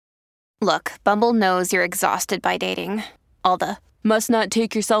Look, Bumble knows you're exhausted by dating. All the, must not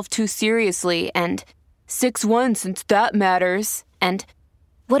take yourself too seriously, and 6'1" since that matters. And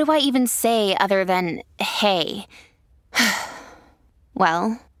what do I even say other than, hey?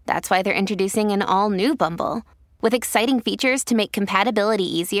 Well, that's why they're introducing an all-new Bumble, with exciting features to make compatibility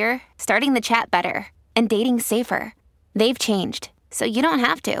easier, starting the chat better, and dating safer. They've changed, so you don't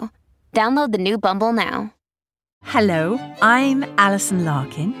have to. Download the new Bumble now. Hello, I'm Alison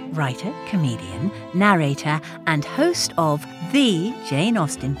Larkin, writer, comedian, narrator, and host of the Jane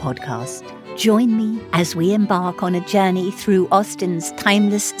Austen podcast. Join me as we embark on a journey through Austen's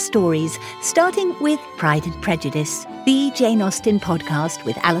timeless stories, starting with Pride and Prejudice. The Jane Austen podcast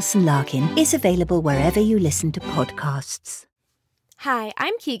with Alison Larkin is available wherever you listen to podcasts. Hi,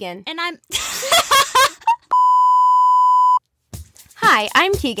 I'm Keegan. And I'm... Hi,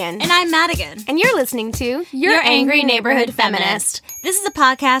 I'm Keegan. And I'm Madigan. And you're listening to Your Angry Neighborhood Feminist. This is a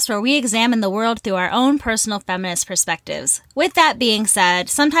podcast where we examine the world through our own personal feminist perspectives. With that being said,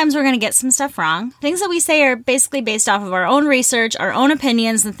 sometimes we're going to get some stuff wrong. Things that we say are basically based off of our own research, our own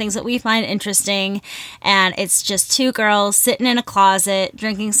opinions, and things that we find interesting. And it's just two girls sitting in a closet,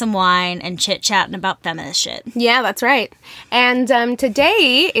 drinking some wine, and chit-chatting about feminist shit. Yeah, that's right. And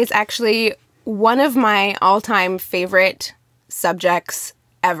today is actually one of my all-time favorite subjects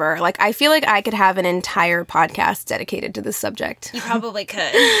ever. Like, I feel like I could have an entire podcast dedicated to this subject. You probably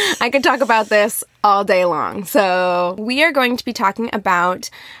could. I could talk about this all day long. So we are going to be talking about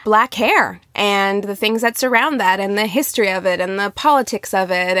black hair and the things that surround that and the history of it and the politics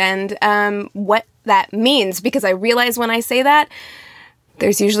of it and what that means. Because I realize when I say that,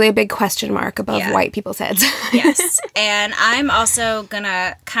 there's usually a big question mark above white people's heads. Yes. And I'm also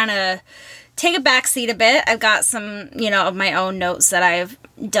gonna kind of take a back seat a bit. I've got some, of my own notes that I've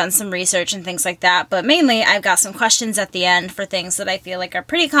done some research and things like that. But mainly, I've got some questions at the end for things that I feel like are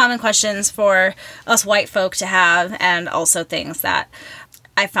pretty common questions for us white folk to have, and also things that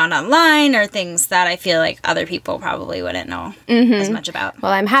I found online or things that I feel like other people probably wouldn't know as much about.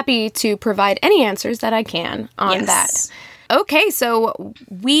 Well, I'm happy to provide any answers that I can on that. Okay, so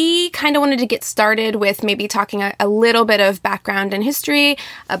we kind of wanted to get started with maybe talking a little bit of background and history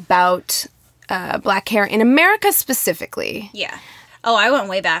about black hair in America specifically. Yeah. Oh, I went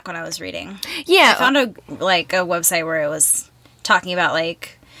way back when I was reading. Yeah. I found a website where it was talking about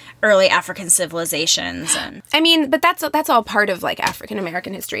early African civilizations and I mean, but that's all part of African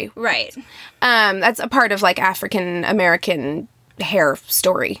American history. Right. That's a part of African American hair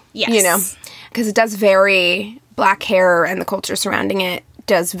story. Yes. Because it does vary. Black hair and the culture surrounding it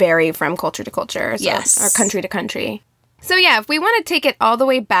does vary from culture to culture. So, yes. Or country to country. So yeah, if we want to take it all the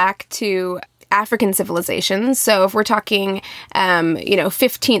way back to African civilizations, so if we're talking,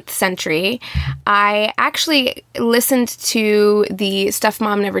 15th century, I actually listened to the Stuff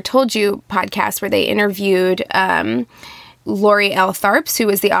Mom Never Told You podcast where they interviewed Lori L. Tharps, who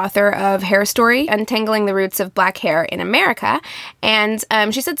is the author of Hair Story, Untangling the Roots of Black Hair in America. And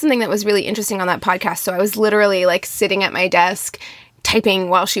she said something that was really interesting on that podcast. So I was literally sitting at my desk typing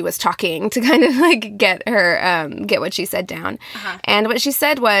while she was talking to kind of get her, get what she said down. Uh-huh. And what she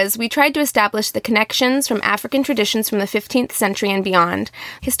said was, we tried to establish the connections from African traditions from the 15th century and beyond.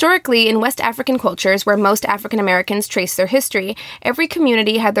 Historically, in West African cultures, where most African Americans trace their history, every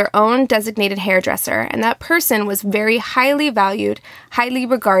community had their own designated hairdresser, and that person was very highly valued, highly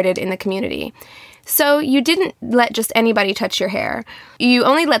regarded in the community. So you didn't let just anybody touch your hair. You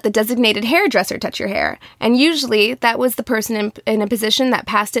only let the designated hairdresser touch your hair. And usually that was the person in a position that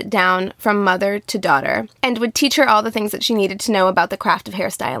passed it down from mother to daughter and would teach her all the things that she needed to know about the craft of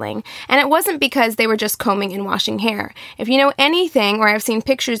hairstyling. And it wasn't because they were just combing and washing hair. If you know anything, or I've seen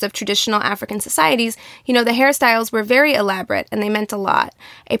pictures of traditional African societies, the hairstyles were very elaborate and they meant a lot.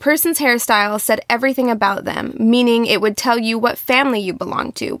 A person's hairstyle said everything about them, meaning it would tell you what family you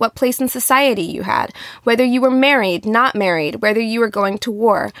belonged to, what place in society you had, whether you were married, not married, whether you were going to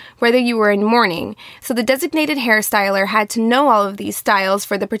war, whether you were in mourning. So the designated hairstyler had to know all of these styles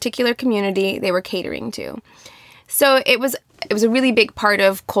for the particular community they were catering to. So it was a really big part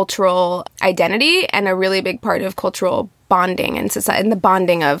of cultural identity and a really big part of cultural bonding and society, and the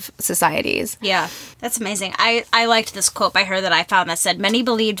bonding of societies. Yeah, that's amazing. I liked this quote by her that I found that said, many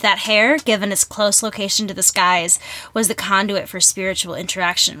believed that hair, given its close location to the skies, was the conduit for spiritual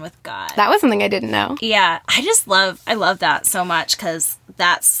interaction with God. That was something I didn't know. Yeah, I love that so much because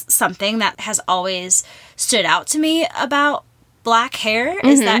that's something that has always stood out to me about black hair,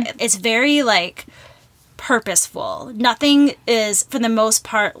 is that it's very purposeful. Nothing is, for the most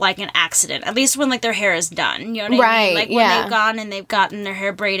part, an accident. At least when their hair is done. You know what I mean? When they've gone and they've gotten their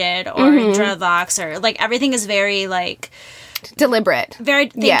hair braided or in dreadlocks, or everything is very Deliberate.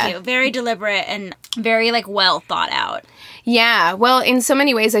 Thank you. Very deliberate and very, like, well thought out. Yeah. Well, in so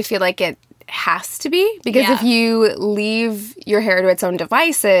many ways, I feel like it has to be, because if you leave your hair to its own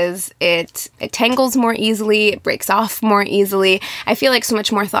devices, it tangles more easily, it breaks off more easily. I feel like so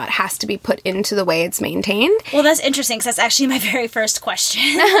much more thought has to be put into the way it's maintained. Well, that's interesting, because that's actually my very first question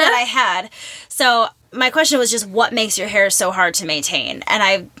that I had. So my question was just, what makes your hair so hard to maintain? And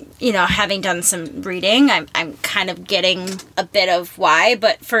I, having done some reading, I'm kind of getting a bit of why.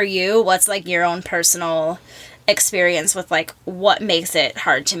 But for you, what's, like, your own personal experience with, like, what makes it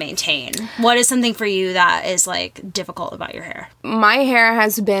hard to maintain? What is something for you that is, like, difficult about your hair? My hair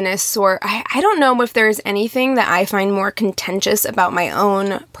has been a sore... I don't know if there's anything that I find more contentious about my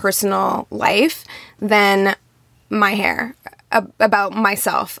own personal life than my hair. About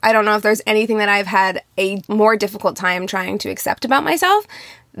myself. I don't know if there's anything that I've had a more difficult time trying to accept about myself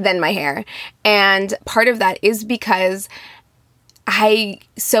than my hair. And part of that is because I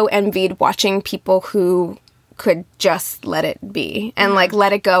so envied watching people who could just let it be and, like,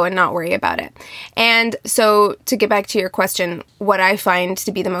 let it go and not worry about it. And so, to get back to your question, what I find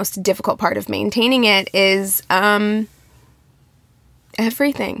to be the most difficult part of maintaining it is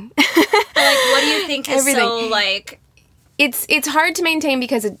everything. Like, what do you think is so, like... It's hard to maintain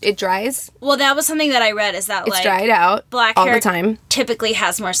because it dries. Well, that was something that I read, is that, it's like... dried out black all hair the time. Typically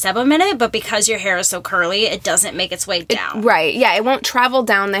has more sebum in it, but because your hair is so curly, it doesn't make its way down. Right, yeah, it won't travel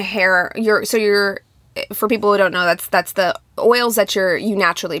down the hair. For people who don't know, that's the oils that you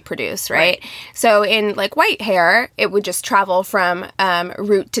naturally produce, right? So in, like, white hair, it would just travel from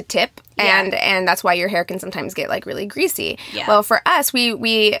root to tip, and that's why your hair can sometimes get, like, really greasy. Yeah. Well, for us,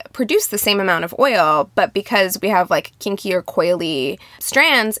 we produce the same amount of oil, but because we have, like, kinky or coily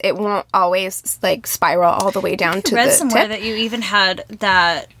strands, it won't always, like, spiral all the way down to the tip. I read somewhere that you even had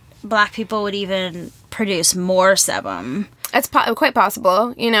that black people would even produce more sebum. It's quite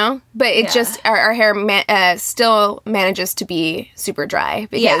possible, but it just, our hair still manages to be super dry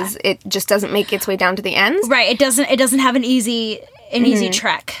because it just doesn't make its way down to the ends. Right. It doesn't have an easy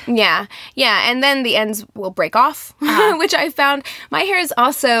trek. Yeah. Yeah. And then the ends will break off, which I found my hair is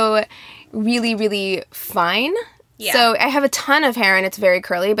also really, really fine. Yeah. So I have a ton of hair and it's very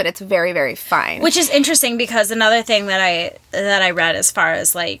curly, but it's very, very fine. Which is interesting because another thing that I read as far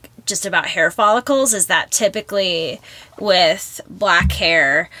as, like, just about hair follicles is that typically with black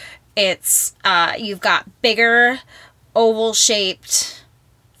hair, it's you've got bigger oval-shaped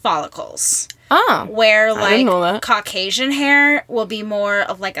follicles. Oh, where, like, Caucasian hair will be more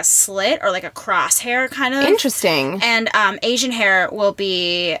of, like, a slit or, like, a crosshair kind of. Interesting. And Asian hair will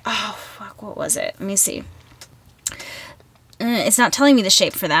be, oh, fuck, what was it? Let me see. It's not telling me the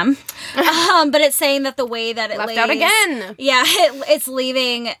shape for them, but it's saying that the way that it left lays, out again. Yeah, it's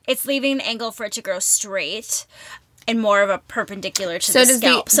leaving an angle for it to grow straight and more of a perpendicular to the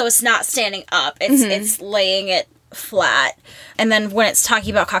scalp. So it's not standing up. It's laying it flat. And then when it's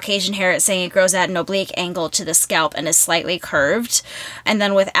talking about Caucasian hair, it's saying it grows at an oblique angle to the scalp and is slightly curved. And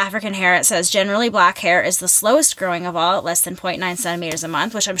then with African hair, it says generally black hair is the slowest growing of all, at less than 0.9 centimeters a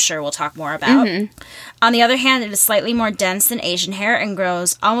month, which I'm sure we'll talk more about. On the other hand, it is slightly more dense than Asian hair and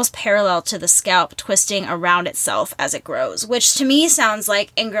grows almost parallel to the scalp, twisting around itself as it grows, which to me sounds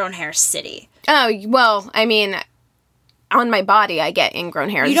like ingrown hair city. Oh, well, I mean, on my body, I get ingrown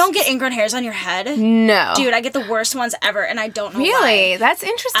hairs. You don't get ingrown hairs on your head? No. Dude, I get the worst ones ever, and I don't know why. Really? That's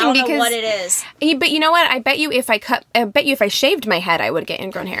interesting. I don't know what it is. But you know what? I bet you if I shaved my head, I would get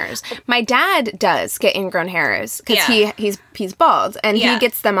ingrown hairs. My dad does get ingrown hairs because he's bald, and he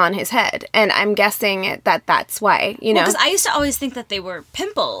gets them on his head. And I'm guessing that's why, Because I used to always think that they were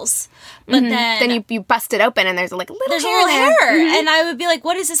pimples. But then you bust it open and there's, like, a little hair. And I would be like,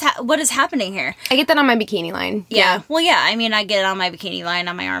 what is this? What is happening here? I get that on my bikini line. Yeah. Well, yeah. I mean, I get it on my bikini line,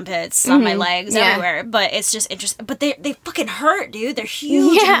 on my armpits, on my legs, everywhere. But it's just interesting. But they fucking hurt, dude. They're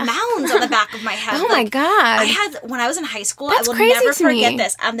huge mounds on the back of my head. Oh, my God. When I was in high school, I will never forget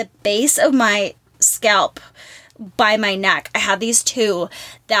this. On the base of my scalp, by my neck, I had these two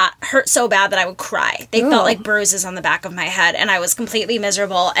that hurt so bad that I would cry. They felt like bruises on the back of my head, and I was completely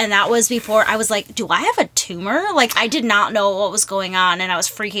miserable. And that was before I was like, do I have a tumor? Like, I did not know what was going on, and I was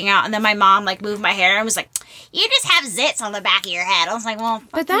freaking out. And then my mom, like, moved my hair and was like, you just have zits on the back of your head. I was like, well,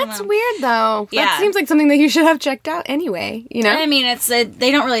 but that's weird, though. Yeah. That seems like something that you should have checked out anyway, I mean,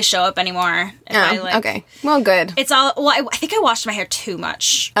 they don't really show up anymore. Okay. Well, good. It's all, well, I think I washed my hair too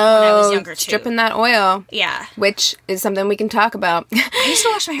much when I was younger, too. Stripping that oil. Yeah. Which is something we can talk about. I used to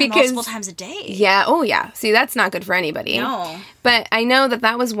wash my hair multiple times a day. Yeah. Oh, yeah. See, that's not good for anybody. No. But I know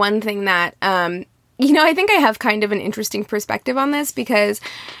that was one thing that, I think I have kind of an interesting perspective on this because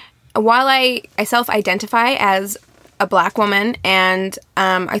while I self-identify as a Black woman, and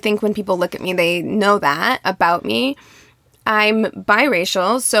I think when people look at me, they know that about me. I'm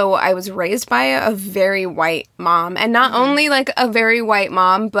biracial, so I was raised by a very white mom, and not only like a very white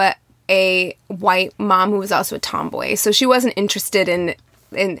mom, but a white mom who was also a tomboy. So she wasn't interested in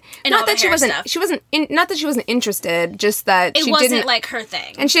not that she wasn't interested, just that it she wasn't didn't like her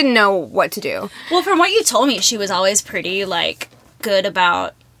thing, and she didn't know what to do. Well, from what you told me, she was always pretty like good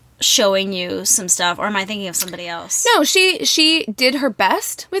about showing you some stuff, or am I thinking of somebody else? No, she did her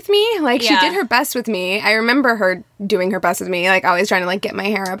best with me. Like, she did her best with me. I remember her doing her best with me, like, always trying to, like, get my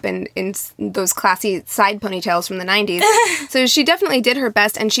hair up in those classy side ponytails from the 90s. So she definitely did her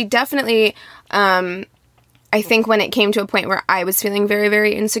best, and she definitely, I think when it came to a point where I was feeling very,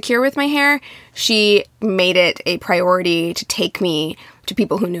 very insecure with my hair, she made it a priority to take me to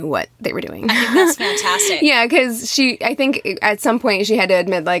people who knew what they were doing. I think that's fantastic. Yeah, because I think at some point she had to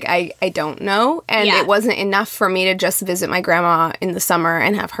admit, like, I don't know, and it wasn't enough for me to just visit my grandma in the summer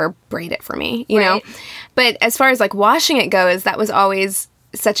and have her braid it for me, you know? But as far as, like, washing it goes, that was always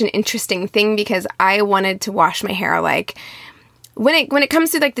such an interesting thing, because I wanted to wash my hair, like, when it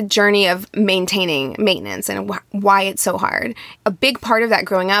comes to, like, the journey of maintenance and why it's so hard, a big part of that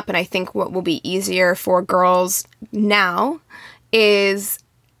growing up, and I think what will be easier for girls now, is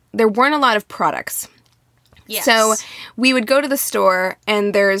there weren't a lot of products. Yes. So we would go to the store,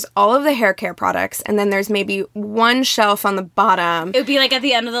 and there's all of the hair care products, and then there's maybe one shelf on the bottom. It would be like at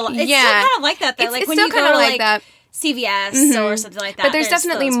the end of the line. It's still kind of like that, though. Like it's when still you go to like that. CVS or something like that. But there's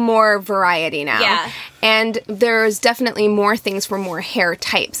definitely more variety now. Yeah. And there's definitely more things for more hair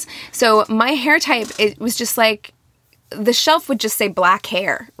types. So my hair type, it was just like, the shelf would just say black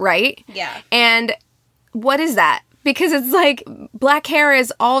hair, right? Yeah. And what is that? Because it's like, black hair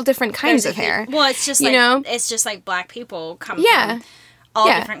is all different kinds of hair. Well, it's just like, it's just like black people come from all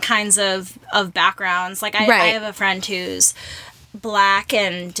different kinds of backgrounds. Like, I have a friend who's Black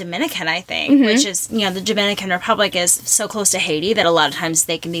and Dominican, I think, which is, you know, the Dominican Republic is so close to Haiti that a lot of times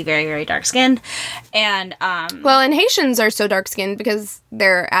they can be very, very dark-skinned. And, well, and Haitians are so dark-skinned because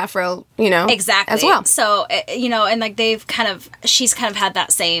they're Afro, you know, exactly. as well. So, you know, and, like, she's kind of had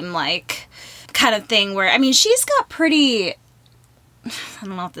that same, like, kind of thing where, I mean, she's got pretty, I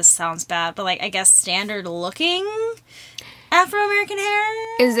don't know if this sounds bad, but, like, I guess standard-looking Afro-American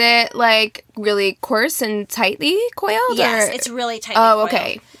hair. Is it, like, really coarse and tightly coiled? Yes, it's really tightly coiled. Oh,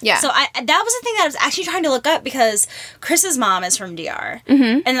 okay. Yeah. So that was the thing that I was actually trying to look up, because Chris's mom is from DR.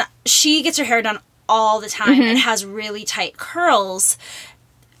 Mm-hmm. And she gets her hair done all the time and has really tight curls.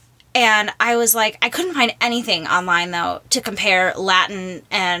 And I was like, I couldn't find anything online, though, to compare Latin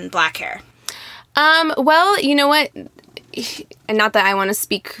and black hair. Well, you know what? And not that I want to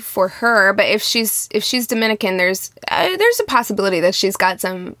speak for her, but if she's Dominican, there's a possibility that she's got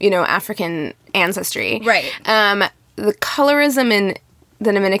some, you know, African ancestry. Right. The colorism in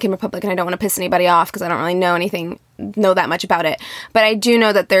the Dominican Republic, and I don't want to piss anybody off because I don't really know that much about it, but I do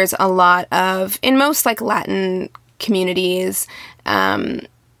know that there's a lot of, in most, like, Latin communities, a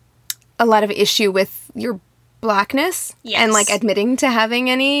lot of issue with your blackness and, like, admitting to having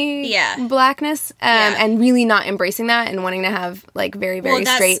any blackness and really not embracing that and wanting to have, like, very, very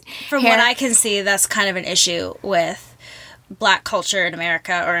straight from hair. what I can see, that's kind of an issue with black culture in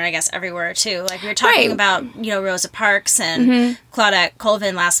America, or I guess everywhere too. Like, we were talking about, you know, Rosa Parks and Claudette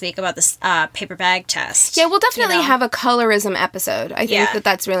Colvin last week about this paper bag test. Yeah, we'll definitely have a colorism episode. I think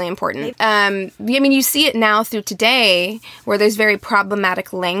that's really important. I mean, you see it now through today, where there's very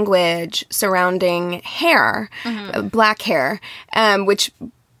problematic language surrounding hair, black hair, which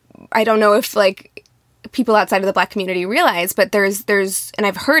I don't know if, like, people outside of the black community realize, but there's and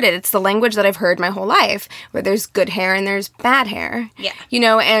I've heard it, it's the language that I've heard my whole life, where there's good hair and there's bad hair. Yeah. You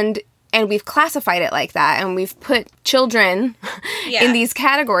know, and we've classified it like that, and we've put children in these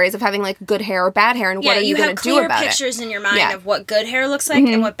categories of having, like, good hair or bad hair, and what are you going to do about it? You have clear pictures in your mind of what good hair looks like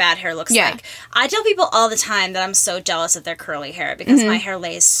and what bad hair looks like. I tell people all the time that I'm so jealous of their curly hair, because my hair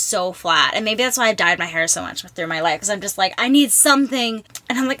lays so flat, and maybe that's why I've dyed my hair so much through my life, because I'm just like, I need something,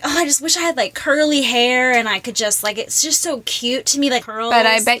 and I'm like, oh, I just wish I had, like, curly hair, and I could just, like, it's just so cute to me, like, curls. But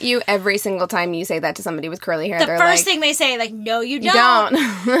I bet you every single time you say that to somebody with curly hair, the they're first like, thing they say, like, no, you don't.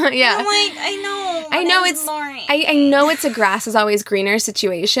 Yeah. I'm like, I know it's Lauren. I know it's a grass is always greener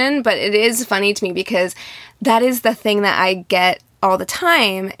situation, but it is funny to me because that is the thing that I get all the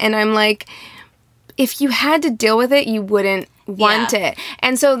time, and I'm like, if you had to deal with it, you wouldn't want it.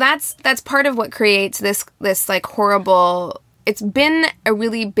 And so that's part of what creates this like horrible, it's been a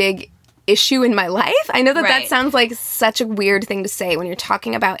really big issue in my life. I know that Right. that sounds like such a weird thing to say when you're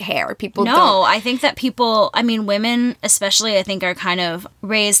talking about hair. People No, don't. I think that women especially, I think, are kind of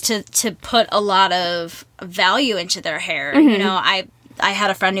raised to put a lot of value into their hair. Mm-hmm. You know, I had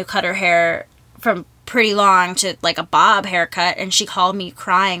a friend who cut her hair from pretty long to like a bob haircut, and she called me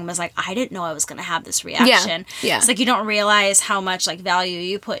crying and was like, I didn't know I was going to have this reaction. Yeah. It's like you don't realize how much like value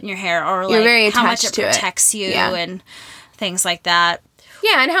you put in your hair, or You're like very how much attached it to it. protects you Yeah. and things like that.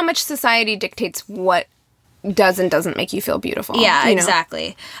 Yeah, and how much society dictates what does and doesn't make you feel beautiful. Yeah, you know?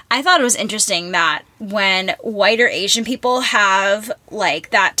 exactly. I thought it was interesting that when white or Asian people have like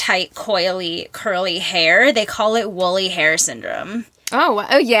that tight, coily, curly hair, they call it woolly hair syndrome.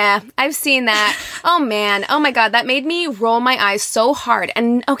 Oh yeah, I've seen that. Oh man, oh my God, that made me roll my eyes so hard.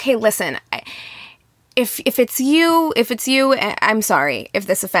 And okay, listen, if it's you, I'm sorry if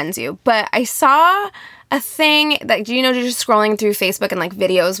this offends you, but I saw a thing that, you know, just scrolling through Facebook and like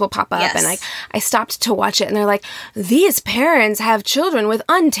videos will pop up, Yes. and like I stopped to watch it, and they're like, these parents have children with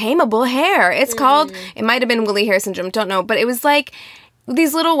untamable hair. It's called, it might have been woolly hair syndrome, don't know, but it was like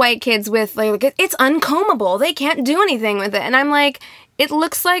these little white kids with like, it's uncombable. They can't do anything with it. And I'm like, it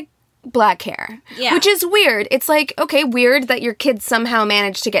looks like black hair, Yeah. which is weird. It's like, okay, weird that your kids somehow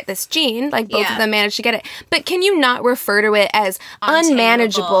managed to get this gene, like both Yeah. of them managed to get it, but can you not refer to it as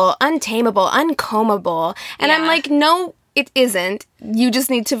unmanageable, untamable, uncombable? And I'm Yeah. like, no, it isn't. You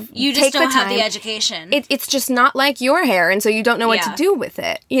just need to You just take don't the time. have the education. It's just not like your hair, and so you don't know what Yeah. to do with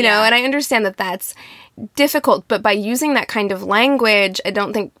it, you know? Yeah. And I understand that that's difficult, but by using that kind of language, I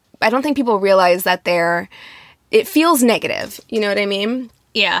don't think people realize that it feels negative, you know what I mean?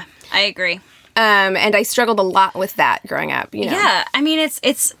 Yeah, I agree. And I struggled a lot with that growing up, you know? Yeah, I mean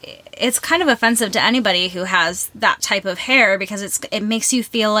it's kind of offensive to anybody who has that type of hair, because it makes you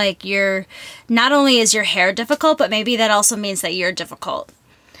feel like you're, not only is your hair difficult, but maybe that also means that you're difficult.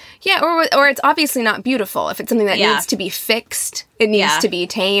 Yeah, or it's obviously not beautiful. If it's something that Yeah. needs to be fixed, it needs Yeah. to be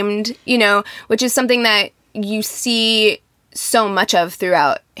tamed, you know, which is something that you see so much of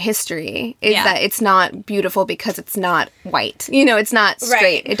throughout history, is Yeah. that it's not beautiful because it's not white. You know, it's not straight.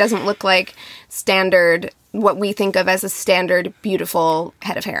 Right. It doesn't look like standard, what we think of as a standard beautiful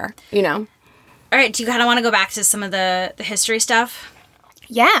head of hair, you know? All right, do you kind of want to go back to some of the history stuff?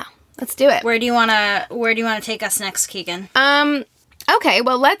 Yeah, let's do it. Where do you want to take us next, Keegan? Okay,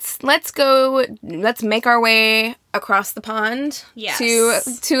 well let's make our way across the pond Yes.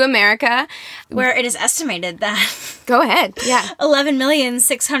 to America. Where it is estimated that Go ahead. Yeah.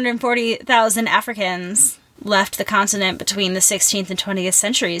 11,640,000 Africans left the continent between the 16th and 20th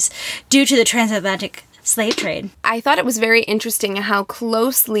centuries due to the transatlantic slave trade. I thought it was very interesting how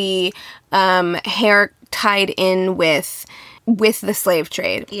closely hair tied in with the slave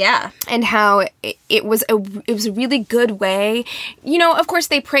trade. Yeah. And how it was a really good way. You know, of course,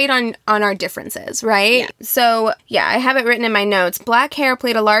 they preyed on our differences, right? Yeah. So, yeah, I have it written in my notes. Black hair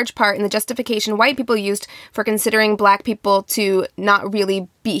played a large part in the justification white people used for considering black people to not really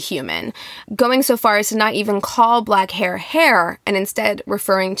be human, going so far as to not even call black hair, and instead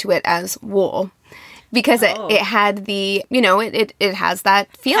referring to it as wool. Because it had the, you know, it has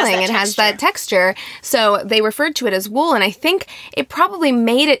that feeling, it has that texture. So they referred to it as wool, and I think it probably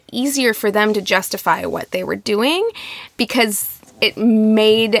made it easier for them to justify what they were doing, because it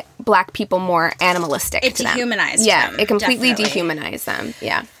made black people more animalistic. It to them. dehumanized Yeah, them, it completely definitely. dehumanized them.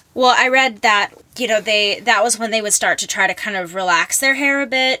 Yeah. Well, I read that, you know, that was when they would start to try to kind of relax their hair a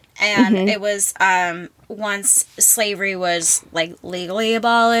bit, and it was once slavery was like legally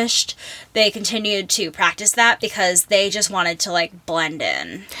abolished, they continued to practice that because they just wanted to like blend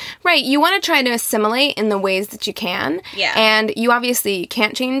in. Right, you want to try to assimilate in the ways that you can. Yeah. And you obviously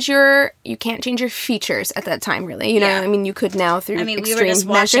can't change your features at that time, really. You know, Yeah. I mean, you could now through I mean, we extreme were just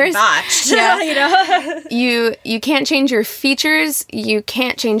watching measures. Botched, Yeah. you know? You can't change your features, you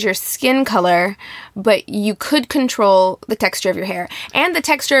can't change your skin color, but you could control the texture of your hair. And the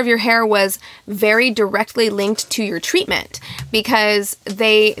texture of your hair was very directly linked to your treatment, because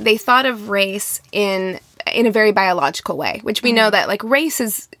they thought of race in a very biological way, which we know that like race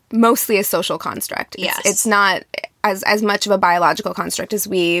is mostly a social construct. Yes. It's not as much of a biological construct as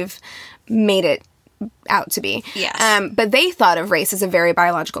we've made it out to be. Yes. But they thought of race as a very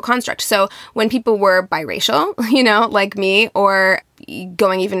biological construct. So when people were biracial, you know, like me, or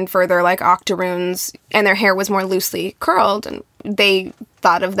going even further, like octoroons, and their hair was more loosely curled, and they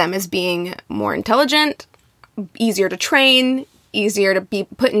thought of them as being more intelligent, easier to train, easier to be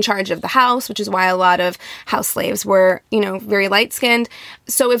put in charge of the house, which is why a lot of house slaves were, you know, very light-skinned.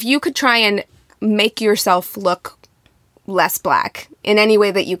 So if you could try and make yourself look less black in any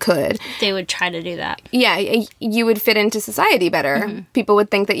way that you could. They would try to do that. Yeah, you would fit into society better. People would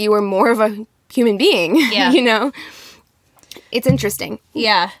think that you were more of a human being, you know? It's interesting.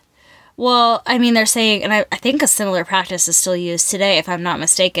 Yeah. Well, I mean, they're saying, and I think a similar practice is still used today, if I'm not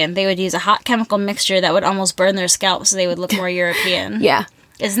mistaken. They would use a hot chemical mixture that would almost burn their scalp so they would look more European. Yeah.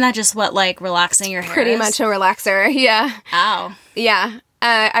 Isn't that just what, like, relaxing your hair Pretty is? much a relaxer, yeah. Ow. Yeah.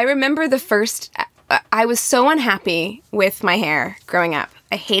 I remember the first... I was so unhappy with my hair growing up.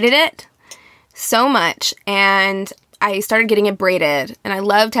 I hated it so much, and I started getting it braided, and I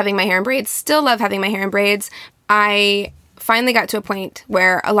loved having my hair in braids, still love having my hair in braids. I finally got to a point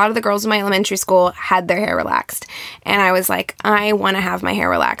where a lot of the girls in my elementary school had their hair relaxed, and I was like, I want to have my hair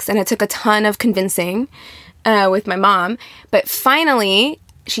relaxed, and it took a ton of convincing with my mom, but finally...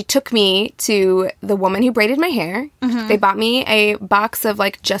 She took me to the woman who braided my hair. They bought me a box of,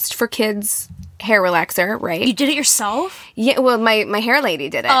 like, Just for Kids hair relaxer, right? You did it yourself? Yeah, well, my hair lady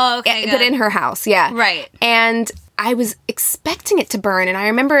did it. Oh, okay, But good. in her house, yeah. Right. And I was expecting it to burn, and I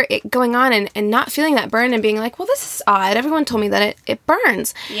remember it going on and not feeling that burn and being like, well, this is odd. Everyone told me that it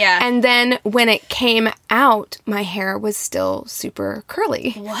burns. Yeah. And then when it came out, my hair was still super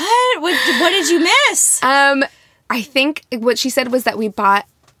curly. What? What did you miss? I think what she said was that we bought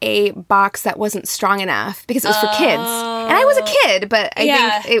a box that wasn't strong enough because it was for kids. And I was a kid, but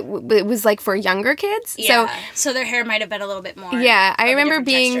I think it was like for younger kids. Yeah. So their hair might have been a little bit more. Yeah, I of a remember different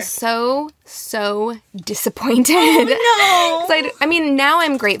being texture. so disappointed. Oh, no. So I mean, now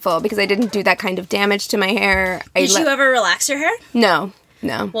I'm grateful because I didn't do that kind of damage to my hair. Did you ever relax your hair? No.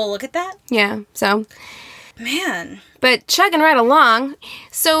 Well, look at that. Yeah, so. Man. But chugging right along.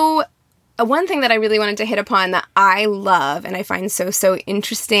 So one thing that I really wanted to hit upon that I love and I find so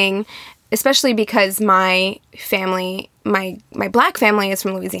interesting, especially because my family, my black family is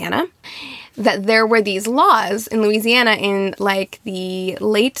from Louisiana, that there were these laws in Louisiana in like the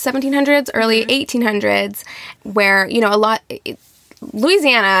late 1700s, early 1800s, where, you know,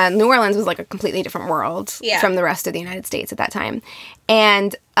 Louisiana, New Orleans was like a completely different world from the rest of the United States at that time.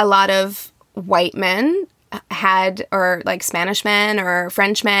 And a lot of white men had, or like Spanish men or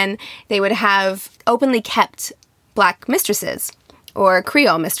French men, they would have openly kept black mistresses or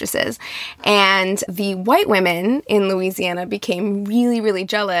Creole mistresses. And the white women in Louisiana became really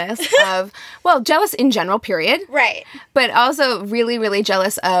jealous of, well, jealous in general, period. Right. But also really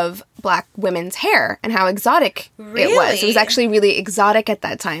jealous of black women's hair and how exotic it was. It was actually really exotic at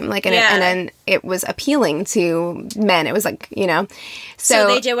that time. Like, and then it was appealing to men. It was like, you know. So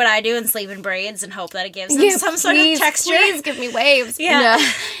they did what I do and sleep in braids and hope that it gives them some sort of texture. Please give me waves. Yeah.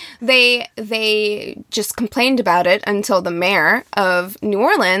 No. They just complained about it until the mayor of New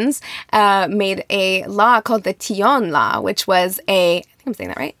Orleans made a law called the Tillon Law, which was I think I'm saying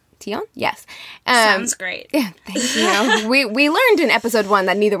that right? Tillon? Yes. Sounds great. Yeah, thank you. we learned in episode 1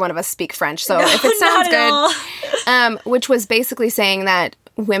 that neither one of us speak French, so if it sounds good. Which was basically saying that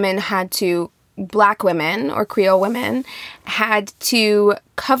black women or Creole women had to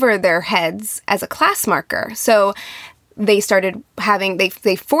cover their heads as a class marker. So they started having, they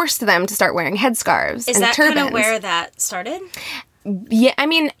forced them to start wearing headscarves and turbans. Is that kind of where that started? Yeah, I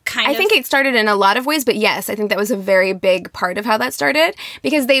mean, I think it started in a lot of ways, but yes, I think that was a very big part of how that started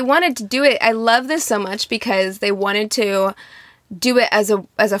because they wanted to do it. I love this so much because they wanted to do it as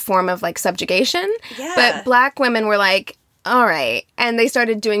a form of like subjugation. Yeah. But black women were like, all right. And they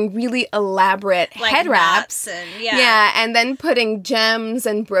started doing really elaborate like head wraps. And then putting gems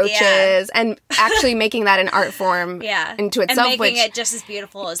and brooches and actually making that an art form into itself. And making it just as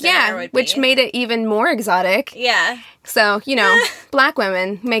beautiful as their hair would be. Which made it even more exotic. Yeah. So, you know, black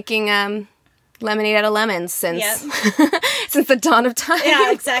women making lemonade out of lemons since since the dawn of time.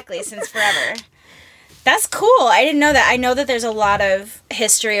 Yeah, exactly. Since forever. That's cool. I didn't know that. I know that there's a lot of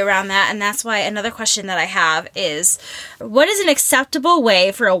history around that, and that's why another question that I have is, what is an acceptable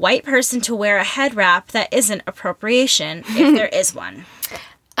way for a white person to wear a head wrap that isn't appropriation, if there is one?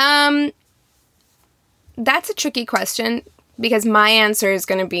 That's a tricky question, because my answer is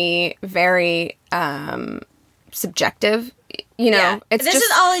going to be very subjective. You know, this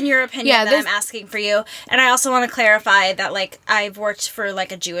is all in your opinion that I'm asking for you. And I also want to clarify that, like, I've worked for,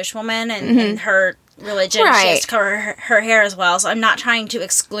 like, a Jewish woman, and her religion, she has to cover her hair as well. So I'm not trying to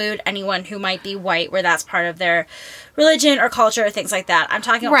exclude anyone who might be white where that's part of their religion or culture or things like that. I'm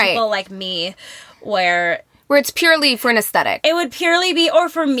talking about people like me where Where it's purely for an aesthetic. It would purely be, or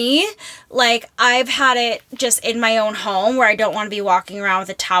for me, like, I've had it just in my own home where I don't want to be walking around with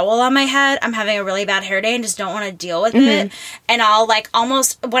a towel on my head. I'm having a really bad hair day and just don't want to deal with it. And I'll, like,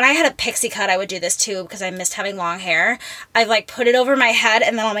 almost, when I had a pixie cut, I would do this too because I missed having long hair. I'd, like, put it over my head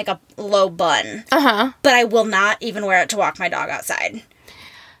and then I'll make a low bun. But I will not even wear it to walk my dog outside.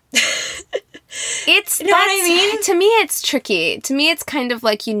 It's, you know what I mean? To me, it's tricky. To me, it's kind of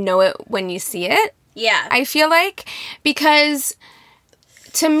like you know it when you see it. Yeah. I feel like, because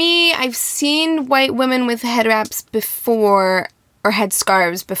to me, I've seen white women with head wraps before, or head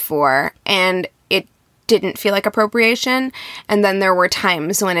scarves before, and it didn't feel like appropriation, and then there were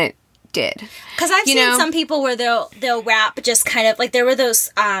times when it did. Because I've seen some people where they'll wrap just kind of, like, there were those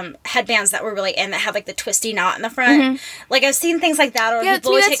headbands that were really in that had, like, the twisty knot in the front. Like, I've seen things like that, or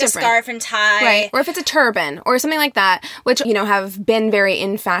people would take a scarf and tie. Right, or if it's a turban, or something like that, which, have been very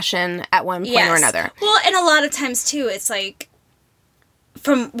in fashion at one point or another. Well, and a lot of times, too, it's like,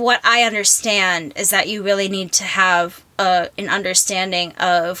 from what I understand, is that you really need to have an understanding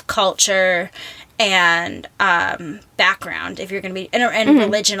of culture and background if you're going to be, and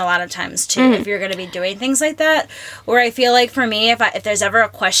religion a lot of times too, if you're going to be doing things like that. Where I feel like for me, if there's ever a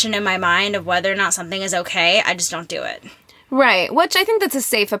question in my mind of whether or not something is okay, I just don't do it. Right, which I think that's a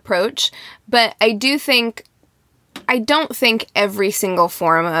safe approach, but I don't think every single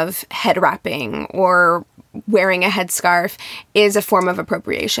form of head wrapping or wearing a headscarf is a form of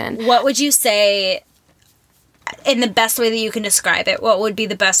appropriation. What would you say, in the best way that you can describe it, what would be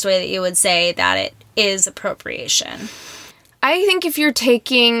the best way that you would say that it is appropriation? I think if you're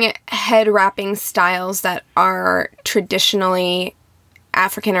taking head wrapping styles that are traditionally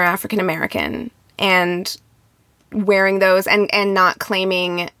African or African American and wearing those and not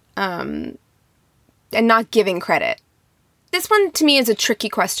claiming and not giving credit. This one to me is a tricky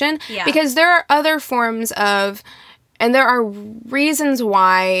question because there are other forms of, and there are reasons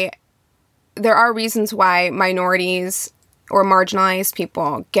why minorities or marginalized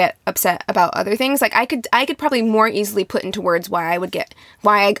people get upset about other things. Like I could probably more easily put into words why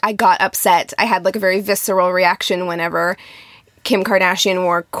I got upset. I had like a very visceral reaction whenever Kim Kardashian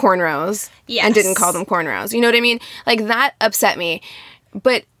wore cornrows and didn't call them cornrows. You know what I mean? Like that upset me.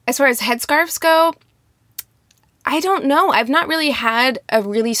 But as far as headscarves go, I don't know. I've not really had a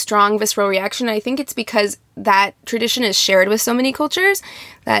really strong visceral reaction. I think it's because that tradition is shared with so many cultures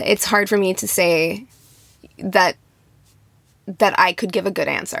that it's hard for me to say that I could give a good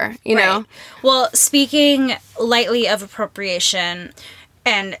answer, you know? Well, speaking lightly of appropriation,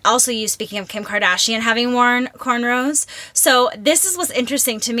 and also you speaking of Kim Kardashian having worn cornrows. So this is what's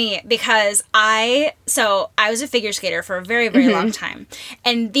interesting to me because I was a figure skater for a very, very long time.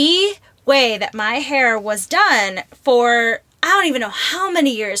 And the way that my hair was done for, I don't even know how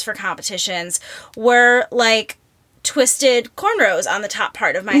many years for competitions, were like twisted cornrows on the top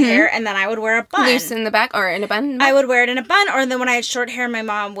part of my hair, and then I would wear a bun. Loose in the back or in a bun? I would wear it in a bun, or then when I had short hair, my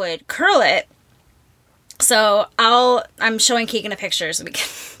mom would curl it. So I'm showing Keegan a picture so we can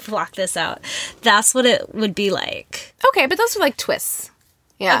block this out. That's what it would be like. Okay, but those are like twists.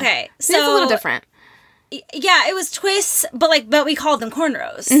 Yeah. Okay, so it's a little different. Yeah, it was twists, but we called them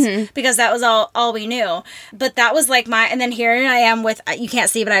cornrows because that was all we knew. But that was like and then here I am with, you can't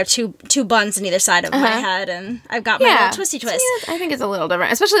see, but I have two buns on either side of my head, and I've got my little twisty twist. I think it's a little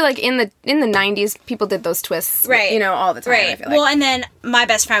different, especially like in the 90s, people did those twists, right? All the time. Right. I feel like. Well, and then my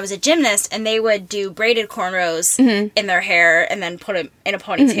best friend was a gymnast, and they would do braided cornrows in their hair and then put them in a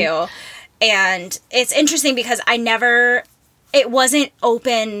ponytail. And it's interesting because it wasn't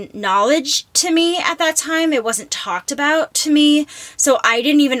open knowledge to me at that time. It wasn't talked about to me. So I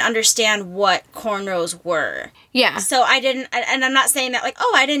didn't even understand what cornrows were. Yeah. So I didn't, and I'm not saying that like,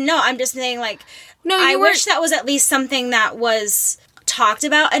 oh, I didn't know. I'm just saying like, I wish that was at least something that was talked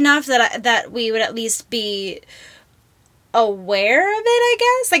about enough that we would at least be aware of it, I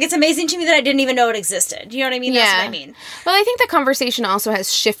guess. Like, it's amazing to me that I didn't even know it existed. You know what I mean? Yeah. That's what I mean. Well, I think the conversation also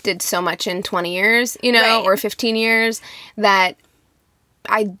has shifted so much in 20 years, or 15 years, that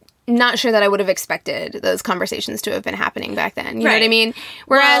I'm not sure that I would have expected those conversations to have been happening back then. You know what I mean?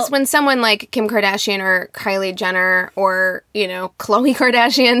 Whereas when someone like Kim Kardashian or Kylie Jenner or, Khloe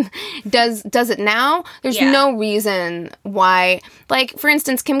Kardashian does it now, there's no reason why. Like, for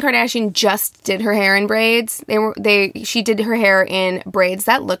instance, Kim Kardashian just did her hair in braids. She did her hair in braids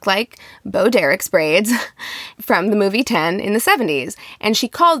that look like Bo Derek's braids from the movie 10 in the 70s. And she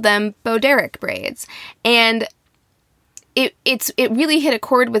called them Bo Derek braids. And it really hit a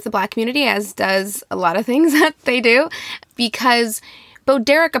chord with the Black community, as does a lot of things that they do, because Bo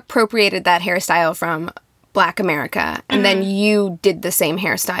Derek appropriated that hairstyle from Black America, and then you did the same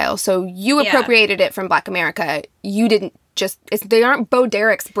hairstyle. So you appropriated it from Black America. You didn't just, they aren't Bo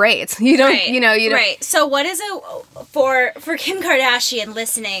Derek's braids. You don't, right. you know, you don't. Right. So what is it for Kim Kardashian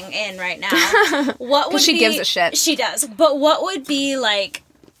listening in right now? What would she be, gives a shit. She does. But what would be like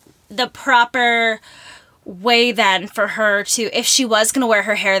the proper way then for her to, if she was going to wear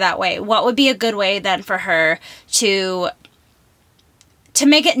her hair that way, what would be a good way then for her to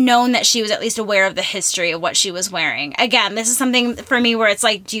make it known that she was at least aware of the history of what she was wearing? Again, this is something for me where it's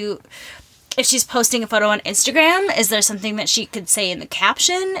like, if she's posting a photo on Instagram, is there something that she could say in the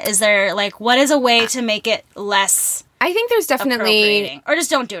caption? Is there, like, what is a way to make it less I think there's definitely, or just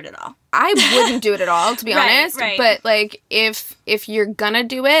don't do it at all? I wouldn't do it at all, to be honest. Right. But like, if you're gonna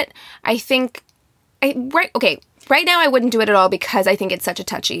do it, I think, right now I wouldn't do it at all because I think it's such a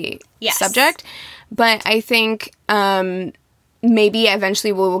touchy subject. But I think maybe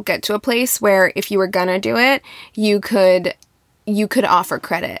eventually we'll get to a place where if you were gonna do it, you could offer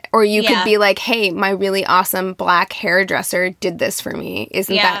credit, or you could be like, hey, my really awesome Black hairdresser did this for me.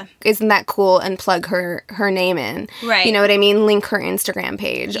 Isn't that cool? And plug her name in. Right. You know what I mean? Link her Instagram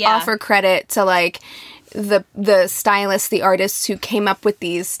page. Yeah. Offer credit to like the stylists, the artists who came up with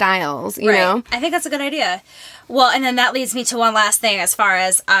these styles, you know? I think that's a good idea. Well, and then that leads me to one last thing as far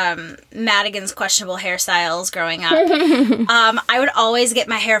as Madigan's questionable hairstyles growing up. I would always get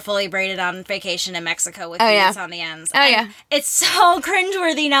my hair fully braided on vacation in Mexico with beads on the ends. It's so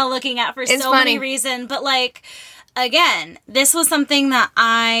cringeworthy now looking at for so many reasons. But, like, again, this was something that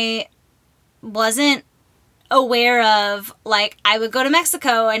I wasn't aware of. Like, I would go to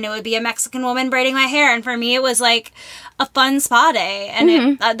Mexico and it would be a Mexican woman braiding my hair, and for me it was like a fun spa day,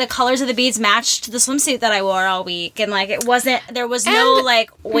 and the colors of the beads matched the swimsuit that I wore all week, and like there was no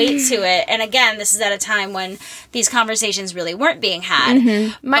like weight to it. And again, this is at a time when these conversations really weren't being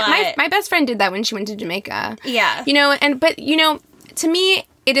had. My best friend did that when she went to Jamaica. You know, but to me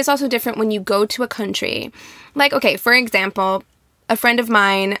it is also different when you go to a country. Like, okay, for example, a friend of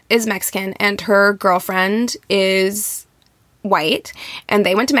mine is Mexican and her girlfriend is white, and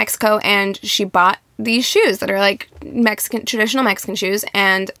they went to Mexico and she bought these shoes that are like traditional Mexican shoes,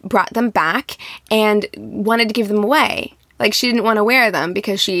 and brought them back and wanted to give them away. Like, she didn't want to wear them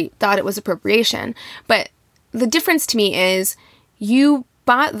because she thought it was appropriation. But the difference to me is you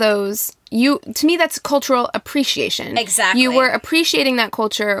bought those. To me, that's cultural appreciation. Exactly. You were appreciating that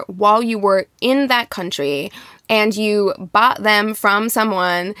culture while you were in that country, and you bought them from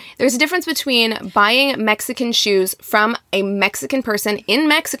someone. There's a difference between buying Mexican shoes from a Mexican person in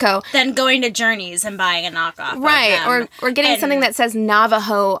Mexico, then going to Journeys and buying a knockoff. Right, or getting something that says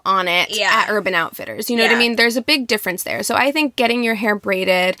Navajo on it at Urban Outfitters. You know what I mean? There's a big difference there. So I think getting your hair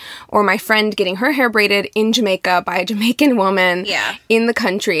braided, or my friend getting her hair braided in Jamaica by a Jamaican woman in the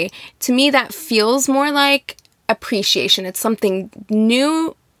country, to me that feels more like appreciation. It's something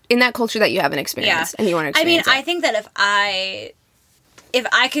new in that culture that you haven't experienced and you want to experience. I think that if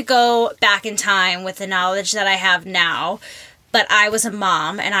I could go back in time with the knowledge that I have now, but I was a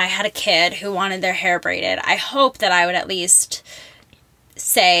mom and I had a kid who wanted their hair braided, I hope that I would at least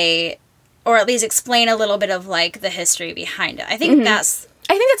say, or at least explain a little bit of like the history behind it. I think that's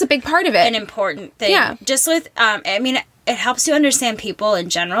a big part of it. An important thing. Yeah. Just with, it helps you understand people in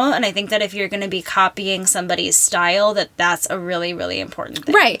general, and I think that if you're going to be copying somebody's style, that's a really, really important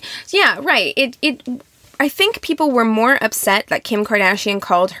thing. Right. Yeah, right. I think people were more upset that Kim Kardashian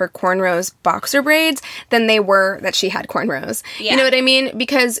called her cornrows boxer braids than they were that she had cornrows. Yeah. You know what I mean?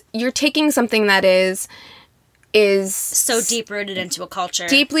 Because you're taking something that is so deep-rooted into a culture.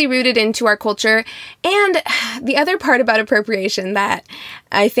 Deeply rooted into our culture. And the other part about appropriation that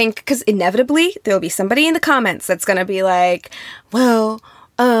I think, because inevitably there'll be somebody in the comments that's going to be like, well,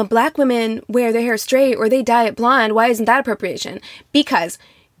 Black women wear their hair straight or they dye it blonde. Why isn't that appropriation? Because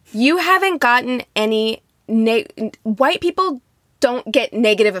you haven't gotten any... white people don't get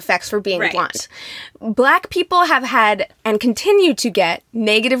negative effects for being blonde. Black people have had and continue to get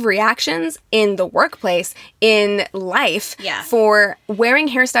negative reactions in the workplace, in life, for wearing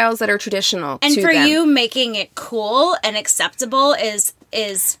hairstyles that are traditional and to for them. you making it cool and acceptable is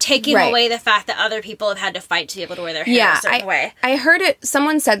taking away the fact that other people have had to fight to be able to wear their hair a certain way. I heard it,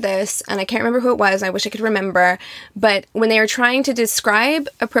 someone said this, and I can't remember who it was, I wish I could remember, but when they were trying to describe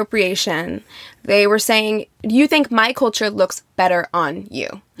appropriation, they were saying, you think my culture looks better on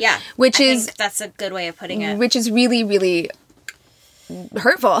you. Yeah. I think that's a good way of putting it. Which is really, really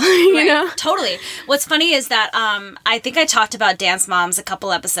hurtful, you know? Totally. What's funny is that I think I talked about Dance Moms a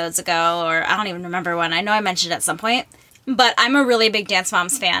couple episodes ago, or I don't even remember when. I know I mentioned it at some point. But I'm a really big Dance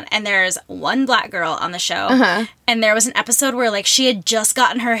Moms fan, and there's one black girl on the show, and there was an episode where, like, she had just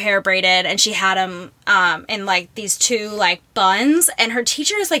gotten her hair braided, and she had them in, like, these two, like, buns, and her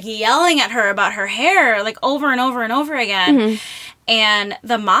teacher is, like, yelling at her about her hair, like, over and over and over again, and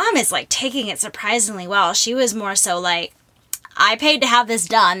the mom is, like, taking it surprisingly well. She was more so, like, I paid to have this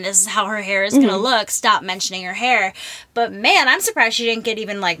done. This is how her hair is going to look. Stop mentioning her hair. But man, I'm surprised she didn't get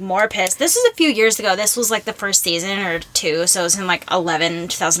even, like, more pissed. This was a few years ago. This was, like, the first season or two. So it was in, like,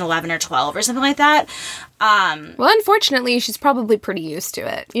 2011 or 12 or something like that. Well, unfortunately, she's probably pretty used to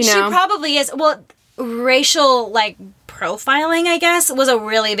it, you know? She probably is. Well, racial, like, profiling, I guess, was a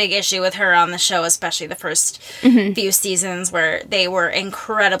really big issue with her on the show, especially the first few seasons, where they were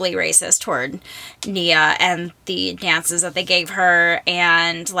incredibly racist toward Nia and the dances that they gave her,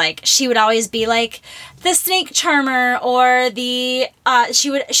 and, like, she would always be like the snake charmer, or the she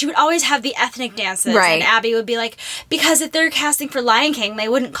would always have the ethnic dances, right? And Abby would be like, because if they're casting for Lion King, they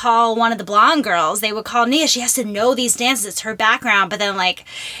wouldn't call one of the blonde girls, they would call Nia. She has to know these dances, it's her background. But then, like,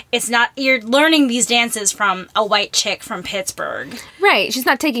 it's not, you're learning these dances from a white chick from Pittsburgh, right? She's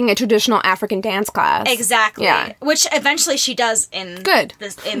not taking a traditional African dance class, exactly. Yeah. Which eventually she does in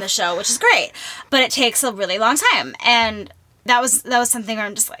the show, which is great, but it takes a really long time. And that was something where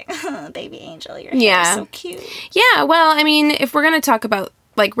I'm just like, oh, baby angel, your hair is so cute. Yeah, well, I mean, if we're going to talk about,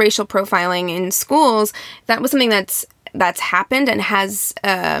 like, racial profiling in schools, that was something that's happened and has,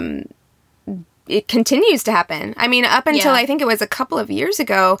 it continues to happen. I mean, up until I think it was a couple of years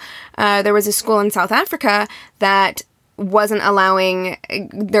ago, there was a school in South Africa that wasn't allowing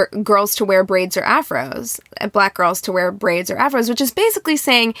their girls to wear braids or afros, black girls to wear braids or afros, which is basically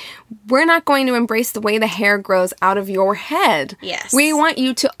saying, we're not going to embrace the way the hair grows out of your head. Yes. We want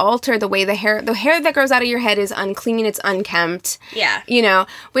you to alter the way the hair that grows out of your head is unclean, it's unkempt. Yeah. You know,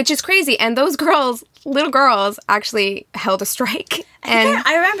 which is crazy. And those girls, little girls, actually held a strike.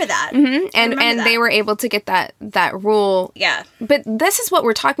 I remember that. Mm-hmm, and they were able to get that rule. Yeah. But this is what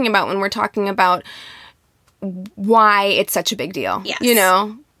we're talking about when we're talking about why it's such a big deal. Yes. You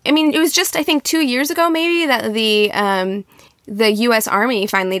know? I mean, it was just, I think, 2 years ago, maybe, that the U.S. Army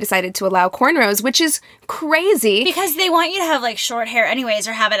finally decided to allow cornrows, which is crazy. Because they want you to have, like, short hair anyways,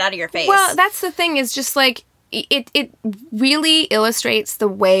 or have it out of your face. Well, that's the thing, is just, like, it really illustrates the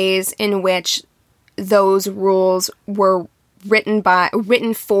ways in which those rules were written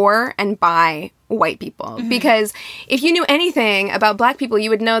for and by white people. Mm-hmm. Because if you knew anything about black people, you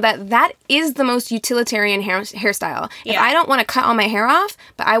would know that is the most utilitarian hairstyle. Yeah. If I don't want to cut all my hair off,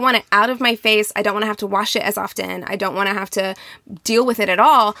 but I want it out of my face, I don't want to have to wash it as often, I don't want to have to deal with it at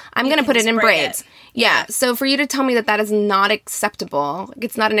all, I'm going to put it in braids. Yeah. So for you to tell me that is not acceptable,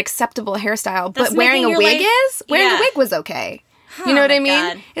 it's not an acceptable hairstyle, but wearing a wig is? Wearing a wig was okay. You know what I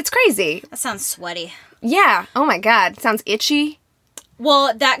mean? God. It's crazy. That sounds sweaty. Yeah. Oh my God. It sounds itchy.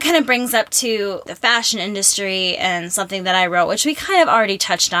 Well, that kind of brings up to the fashion industry and something that I wrote, which we kind of already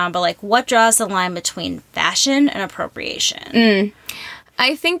touched on, but, like, what draws the line between fashion and appropriation?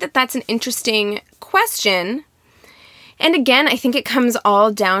 I think that's an interesting question. And again, I think it comes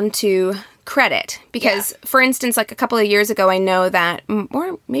all down to credit. Because, for instance, like a couple of years ago, I know that,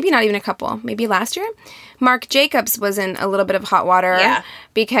 or maybe not even a couple, maybe last year, Marc Jacobs was in a little bit of hot water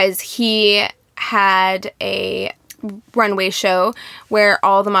because he had a runway show where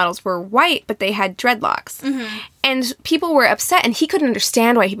all the models were white, but they had dreadlocks. Mm-hmm. And people were upset, and he couldn't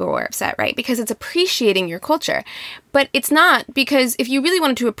understand why people were upset, right? Because it's appreciating your culture. But it's not, because if you really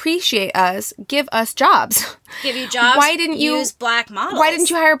wanted to appreciate us, give us jobs. Give you jobs? Why didn't you use black models? Why didn't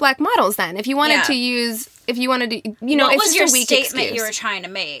you hire black models then? If you wanted to use... If you wanted to, you know, it's just a weak excuse. What was your statement you were trying to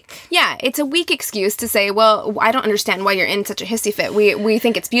make? Yeah, it's a weak excuse to say, well, I don't understand why you're in such a hissy fit. We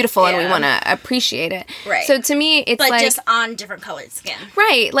think it's beautiful and we want to appreciate it. Right. So to me, it's but just on different colored skin.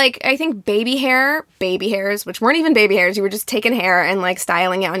 Right. Like, I think baby hairs, which weren't even baby hairs, you were just taking hair and, like,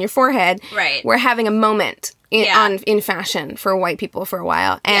 styling it on your forehead. Right. We're having a moment in fashion for white people for a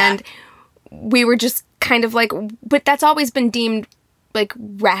while. And we were just kind of like, but that's always been deemed like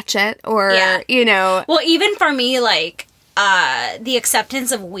ratchet or, you know. Well, even for me, like, the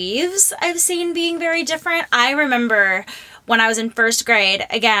acceptance of weaves I've seen being very different. I remember when I was in first grade,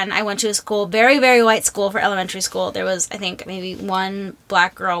 again, I went to a school, very, very white school for elementary school. There was, I think, maybe one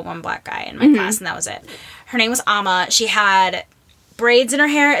black girl, one black guy in my class, and that was it. Her name was Amma. She had braids in her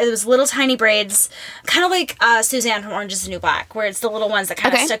hair. It was little tiny braids, kind of like Suzanne from Orange is the New Black, where it's the little ones that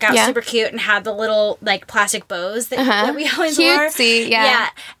kind of stuck out super cute and had the little, like, plastic bows that we always wore. Cutesy, yeah.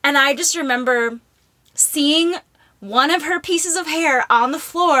 And I just remember seeing one of her pieces of hair on the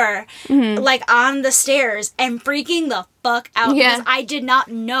floor, like on the stairs, and freaking the fuck out because I did not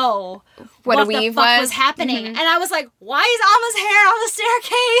know what a weave the fuck was happening. And I was like, why is Alma's hair on the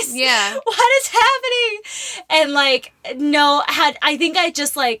staircase? Yeah. What is happening? And like, no, I think I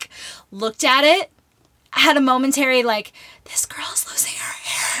just like looked at it, had a momentary like, this girl's losing her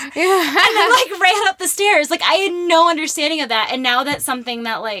hair. Yeah. And then like ran up the stairs. Like I had no understanding of that. And now that's something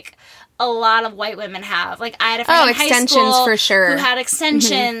that like a lot of white women have. Like I had a friend in high extensions school for sure. who had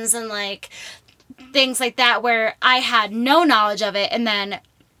extensions and like things like that where I had no knowledge of it. And then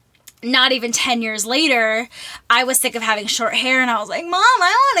not even 10 years later, I was sick of having short hair and I was like, Mom,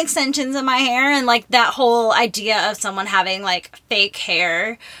 I want extensions in my hair. And like that whole idea of someone having like fake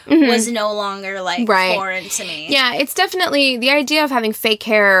hair was no longer like foreign to me. Yeah, it's definitely, the idea of having fake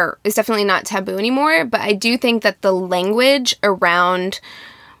hair is definitely not taboo anymore, but I do think that the language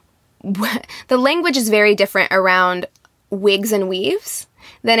is very different around wigs and weaves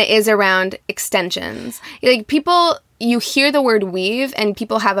than it is around extensions. Like people, you hear the word weave and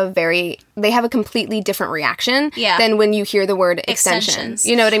people have they have a completely different reaction than when you hear the word extensions.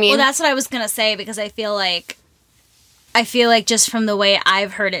 You know what I mean? Well, that's what I was going to say because I feel like just from the way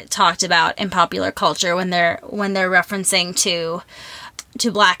I've heard it talked about in popular culture when they're referencing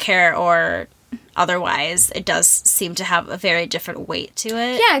to black hair or otherwise, it does seem to have a very different weight to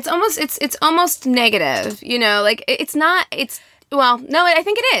it. Yeah, it's almost negative, you know, like well, no, I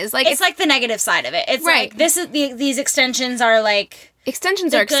think it is. Like it's like the negative side of it. It's like this is these extensions are like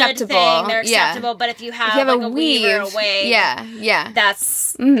extensions are acceptable. They're acceptable, but if you have like a weave or a wig,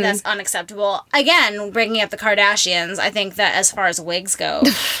 that's unacceptable. Again, bringing up the Kardashians, I think that as far as wigs go,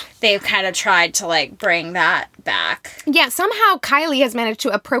 they've kind of tried to like bring that back. Yeah, somehow Kylie has managed to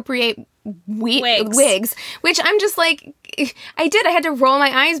appropriate wigs, which I'm just like, I had to roll my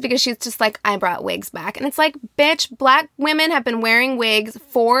eyes because she's just like, I brought wigs back. And it's like, bitch, black women have been wearing wigs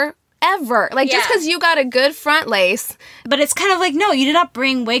forever. Like, just because you got a good front lace. But it's kind of like, no, you did not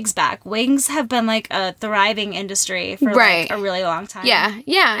bring wigs back. Wigs have been like a thriving industry for like a really long time. Yeah.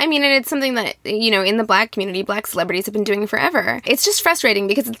 I mean, and it's something that, you know, in the black community, black celebrities have been doing forever. It's just frustrating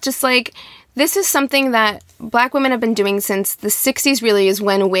because it's just like, this is something that black women have been doing since the 60s really is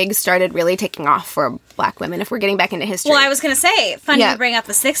when wigs started really taking off for black women, if we're getting back into history. Well, I was going to say, funny to bring up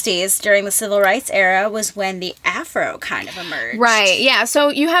the 60s, during the civil rights era was when the afro kind of emerged. Right, yeah. So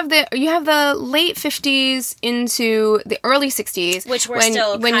you have the late 50s into the early 60s. Which were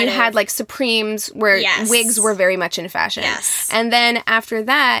when you had like Supremes where wigs were very much in fashion. Yes. And then after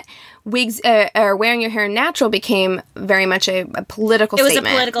that, wigs or wearing your hair natural became very much a political statement. It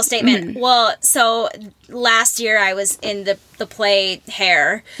was a political statement. Mm-hmm. Well, so last year I was in the play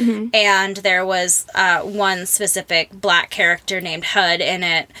Hair, and there was one specific black character named Hud in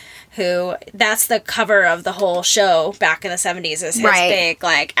it, who, that's the cover of the whole show back in the 70s, is his big,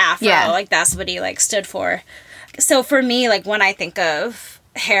 like, afro. Yeah. Like, that's what he, like, stood for. So for me, like, when I think of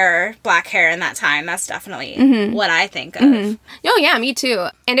hair, black hair in that time, that's definitely what I think of. Oh yeah, me too.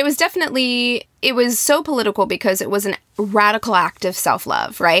 And it was so political because it was a radical act of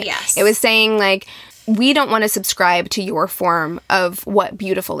self-love, right? Yes. It was saying like, we don't want to subscribe to your form of what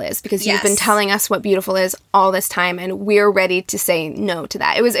beautiful is because you've been telling us what beautiful is all this time, and we're ready to say no to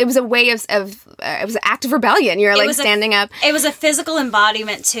that. It was a way of it was an act of rebellion. You're like standing up. It was a physical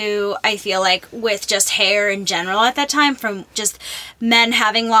embodiment too, I feel like, with just hair in general at that time. From just men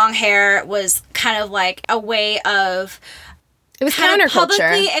having long hair was kind of like a way of, it was counterculture.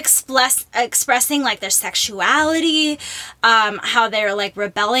 Publicly expressing like their sexuality, how they're like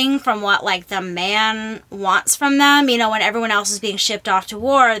rebelling from what like the man wants from them. You know, when everyone else was being shipped off to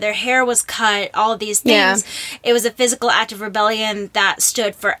war, their hair was cut, all of these things. Yeah. It was a physical act of rebellion that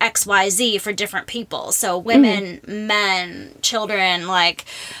stood for XYZ for different people. So women, men, children, like,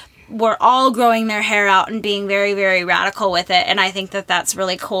 were all growing their hair out and being very, very radical with it. And I think that that's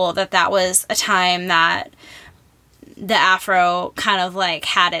really cool that was a time that the afro kind of like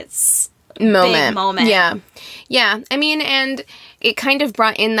had its big moment. Yeah. I mean, and it kind of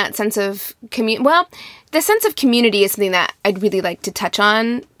brought in that sense of the sense of community is something that I'd really like to touch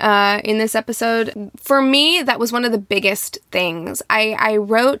on in this episode. For me, that was one of the biggest things. I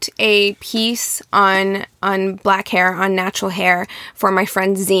wrote a piece on black hair, on natural hair for my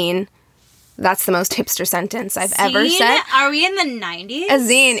friend Zine. That's the most hipster sentence I've ever said. Are we in the 90s? A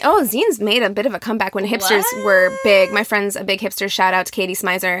zine. Oh, zines made a bit of a comeback when hipsters were big. My friend's a big hipster. Shout out to Katie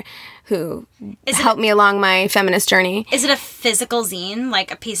Smizer, who helped me along my feminist journey. Is it a physical zine? Like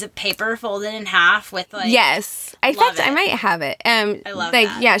a piece of paper folded in half with like... Yes. In fact, I might have it. I love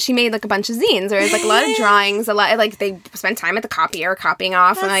that. Yeah, she made like a bunch of zines. There was like a lot of drawings, like they spent time at the copier copying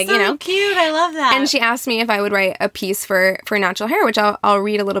off. That's and like, so you know. Cute. I love that. And she asked me if I would write a piece for natural hair, which I'll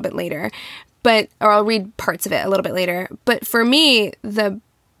read a little bit later. Or I'll read parts of it a little bit later. But for me, the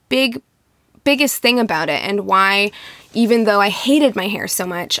big biggest thing about it, and why, even though I hated my hair so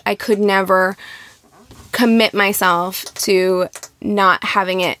much, I could never commit myself to not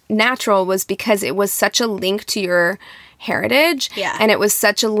having it natural, was because it was such a link to your heritage, and it was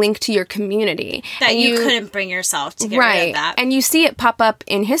such a link to your community that you couldn't bring yourself to get rid of that. And you see it pop up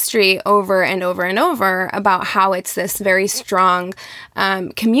in history over and over and over about how it's this very strong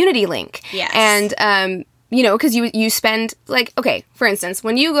community link. Yes. And you know, because you spend, like, okay, for instance,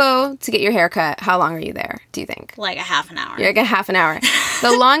 when you go to get your hair cut, how long are you there, do you think? Like a half an hour. You're like a half an hour.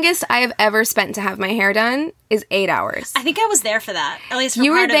 The longest I have ever spent to have my hair done is 8 hours. I think I was there for that, at least for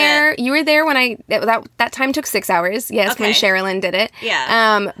you part were there. of it. You were there when that time took 6 hours. Yes, when Sherilyn did it.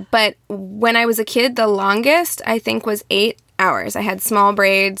 Yeah. But when I was a kid, the longest I think was 8 hours. I had small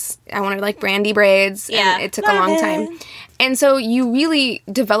braids. I wanted like brandy braids. Yeah. And it took a long time. And so you really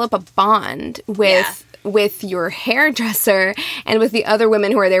develop a bond with your hairdresser and with the other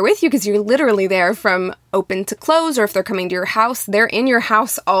women who are there with you, because you're literally there from open to close, or if they're coming to your house, they're in your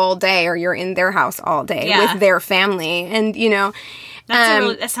house all day, or you're in their house all day with their family. And, you know,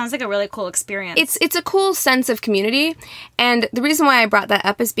 that sounds like a really cool experience. It's a cool sense of community. And the reason why I brought that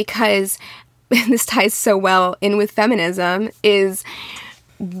up is because this ties so well in with feminism, is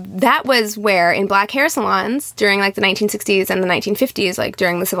that was where, in black hair salons during like the 1960s and the 1950s, like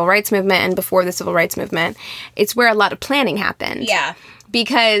during the civil rights movement and before the civil rights movement, it's where a lot of planning happened. Yeah.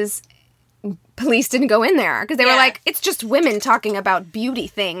 Because police didn't go in there, because they were like, it's just women talking about beauty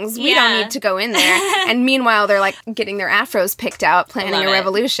things. We don't need to go in there. And meanwhile, they're like getting their afros picked out, planning a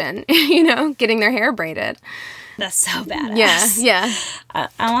revolution, you know, getting their hair braided. That's so badass. Yeah.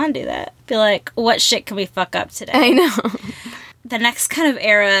 I want to do that. Be like, what shit can we fuck up today? I know. The next kind of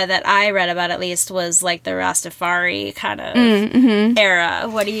era that I read about, at least, was like the Rastafari kind of era.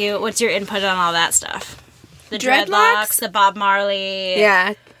 What's your input on all that stuff? The dreadlocks, the Bob Marley.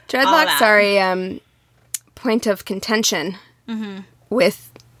 Yeah. Dreadlocks are a point of contention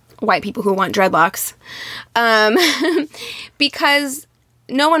with white people who want dreadlocks. Because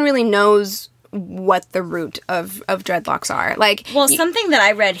no one really knows what the root of dreadlocks are. Like, well, something that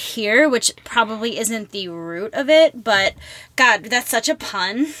I read here, which probably isn't the root of it, but God, that's such a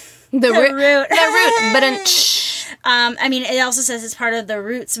pun. The root. But I mean, it also says it's part of the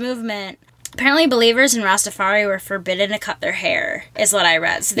Roots movement. Apparently, believers in Rastafari were forbidden to cut their hair, is what I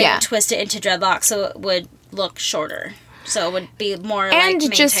read. So they would twist it into dreadlocks so it would look shorter. So it would be more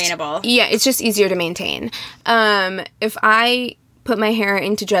maintainable. It's just easier to maintain. If I put my hair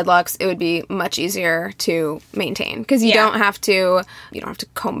into dreadlocks, it would be much easier to maintain, because you don't have to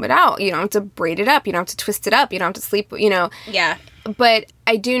comb it out, you don't have to braid it up, you don't have to twist it up, you don't have to sleep, you know. Yeah. But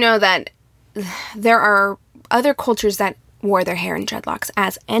I do know that there are other cultures that wore their hair in dreadlocks,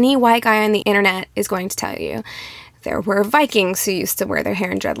 as any white guy on the internet is going to tell you. There were Vikings who used to wear their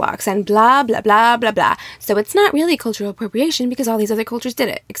hair in dreadlocks, and blah, blah, blah, blah, blah. So it's not really cultural appropriation because all these other cultures did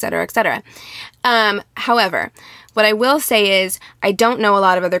it, etc., etc. However, what I will say is I don't know a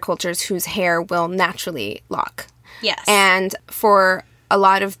lot of other cultures whose hair will naturally lock. Yes. And for a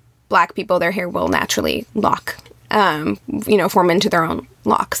lot of black people, their hair will naturally lock, form into their own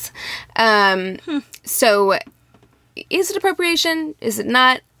locks. So is it appropriation? Is it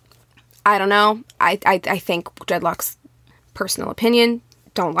not? I don't know. I think dreadlocks, personal opinion,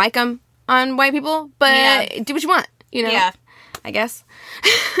 don't like them on white people, but do what you want, you know? Yeah. I guess.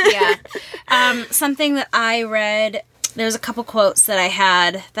 Something that I read, there's a couple quotes that I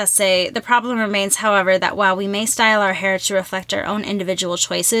had that say, the problem remains, however, that while we may style our hair to reflect our own individual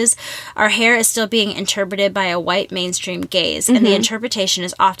choices, our hair is still being interpreted by a white mainstream gaze, and the interpretation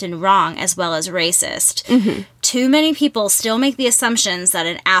is often wrong as well as racist. Too many people still make the assumptions that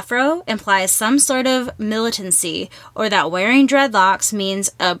an afro implies some sort of militancy, or that wearing dreadlocks means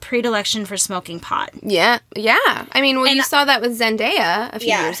a predilection for smoking pot. Yeah. I mean, you saw that with Zendaya a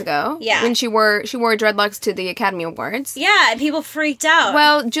few years ago. Yeah. When she wore dreadlocks to the Academy Awards. Yeah, and people freaked out.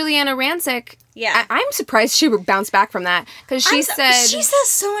 Well, Juliana Rancic. Yeah. I'm surprised she bounced back from that, because she said... She says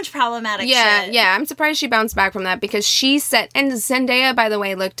so much problematic shit. Yeah, I'm surprised she bounced back from that, because she said... And Zendaya, by the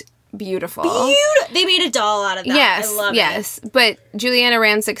way, looked beautiful. They made a doll out of that. Yes, I love it. But Juliana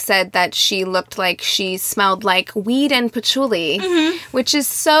Rancic said that she looked like she smelled like weed and patchouli, which is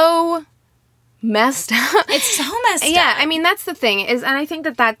so messed up. It's so messed up. Yeah, I mean, that's the thing, and I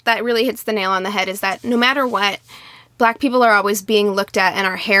think that really hits the nail on the head, is that no matter what, black people are always being looked at, and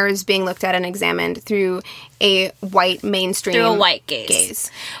our hair is being looked at and examined through a white mainstream... Through a white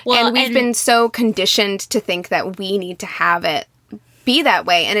gaze. Well, and we've been so conditioned to think that we need to have it be that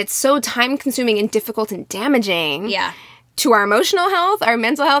way, and it's so time-consuming and difficult and damaging to our emotional health, our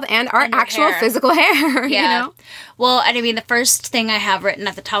mental health, and our actual hair. physical hair, Yeah. you know? Well, and I mean, the first thing I have written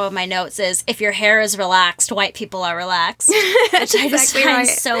at the top of my notes is, if your hair is relaxed, white people are relaxed. Which I just Exactly find right.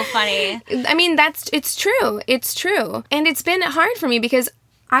 so funny. I mean, it's true. It's true. And it's been hard for me because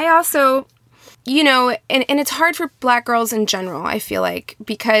I also, you know, and it's hard for Black girls in general, I feel like,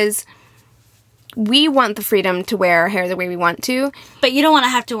 because we want the freedom to wear our hair the way we want to. But you don't want to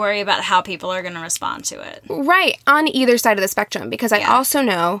have to worry about how people are going to respond to it. Right, on either side of the spectrum, because I also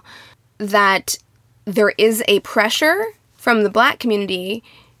know that there is a pressure from the Black community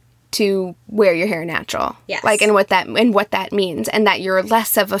to wear your hair natural. Yes. Like, and what that means, and that you're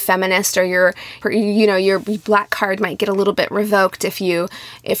less of a feminist, or your Black card might get a little bit revoked if you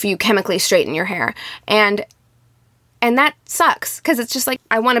chemically straighten your hair. And that sucks, because it's just like,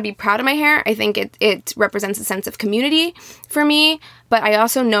 I want to be proud of my hair. I think it represents a sense of community for me. But I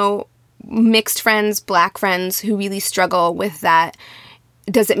also know mixed friends, Black friends, who really struggle with that.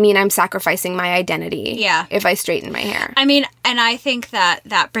 Does it mean I'm sacrificing my identity if I straighten my hair? I mean, and I think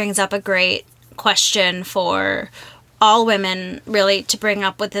that brings up a great question for all women, really, to bring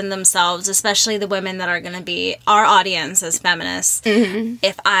up within themselves, especially the women that are going to be our audience as feminists. Mm-hmm.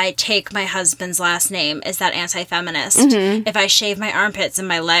 If I take my husband's last name, is that anti-feminist? Mm-hmm. If I shave my armpits and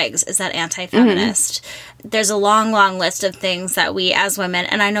my legs, is that anti-feminist? Mm-hmm. There's a long, long list of things that we as women,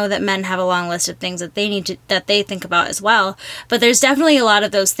 and I know that men have a long list of things that they think about as well, but there's definitely a lot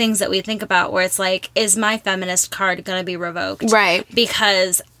of those things that we think about where it's like, is my feminist card going to be revoked? Right.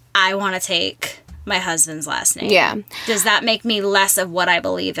 Because I want to take my husband's last name. Yeah. Does that make me less of what I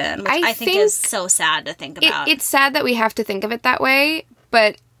believe in? Which I think is so sad to think about. It's sad that we have to think of it that way,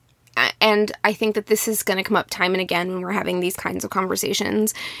 and I think that this is going to come up time and again when we're having these kinds of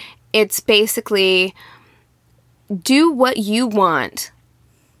conversations. It's basically, do what you want,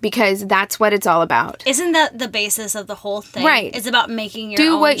 because that's what it's all about. Isn't that the basis of the whole thing? Right. It's about making your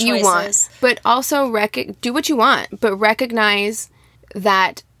do own what choices. you want, but also do what you want, but recognize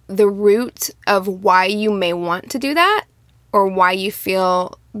that the root of why you may want to do that, or why you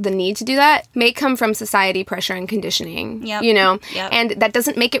feel the need to do that, may come from society pressure and conditioning. Yep. You know? Yep. And that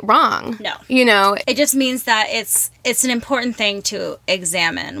doesn't make it wrong. No. You know? It just means that it's an important thing to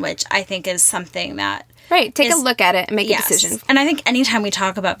examine, which I think is something that... Right. Take a look at it and make a decision. And I think anytime we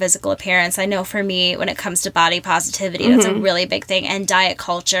talk about physical appearance, I know for me, when it comes to body positivity, that's a really big thing, and diet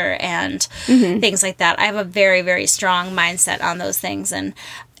culture and things like that. I have a very, very strong mindset on those things, and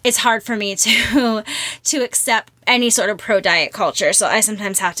it's hard for me to accept any sort of pro-diet culture. So I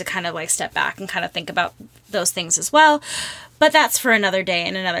sometimes have to kind of like step back and kind of think about those things as well. But that's for another day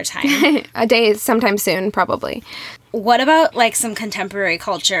and another time. A day sometime soon, probably. What about like some contemporary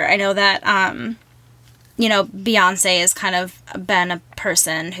culture? I know that, Beyonce has kind of been a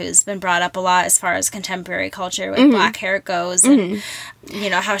person who's been brought up a lot as far as contemporary culture with Black hair goes, and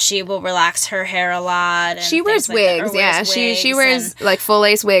how she will relax her hair a lot. And she wears like wigs, she wears like full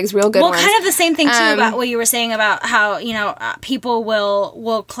lace wigs, real good ones. Well, kind of the same thing too about what you were saying about how people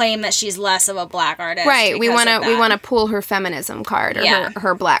will claim that she's less of a Black artist. Right. We want to pull her feminism card or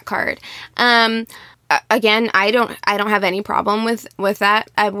her Black card. Again, I don't have any problem with that,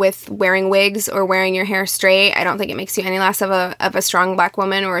 with wearing wigs or wearing your hair straight. I don't think it makes you any less of a strong Black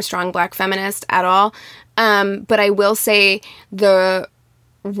woman or a strong Black feminist at all. But I will say the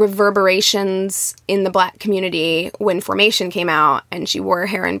reverberations in the Black community when Formation came out and she wore her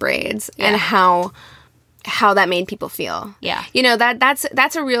hair in braids, and how that made people feel. Yeah.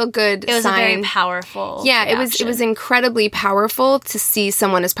 That's a real good sign. It was a very powerful reaction. It was incredibly powerful to see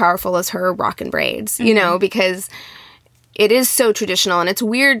someone as powerful as her rocking braids, because it is so traditional, and it's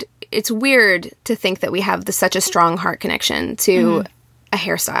weird to think that we have such a strong heart connection to a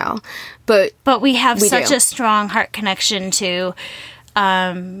hairstyle. But we have such a strong heart connection to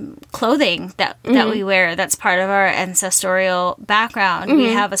clothing that we wear. That's part of our ancestral background. We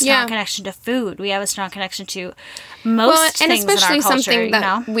have a strong connection to food. We have a strong connection to most things in our culture. And especially something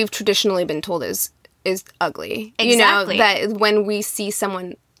that we've traditionally been told is ugly. Exactly. That when we see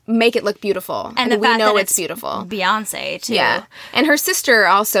someone make it look beautiful, and we know it's beautiful. Beyonce too. Yeah. And her sister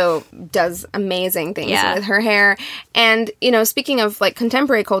also does amazing things with her hair. And, speaking of like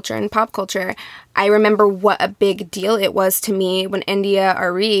contemporary culture and pop culture, I remember what a big deal it was to me when India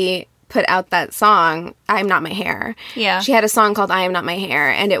Arie put out that song, I Am Not My Hair. Yeah. She had a song called I Am Not My Hair,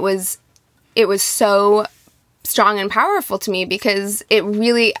 and it was so strong and powerful to me, because I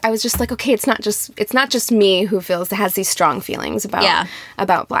was just like, okay, it's not just me who has these strong feelings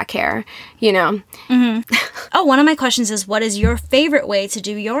about Black hair, Oh, one of my questions is, what is your favorite way to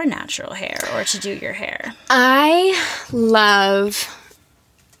do your natural hair or to do your hair? I love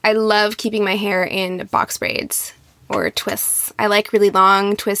keeping my hair in box braids or twists. I like really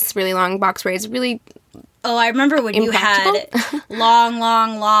long twists, really long box braids, really. Oh, I remember when you had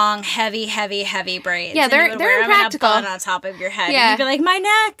long, heavy braids. Yeah, they're and you would wear impractical. Them in a bun on top of your head. Yeah. And you'd be like, my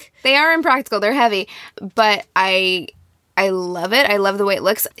neck. They are impractical. They're heavy, but I love it. I love the way it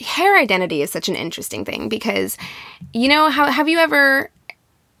looks. Hair identity is such an interesting thing because, you know, have you ever?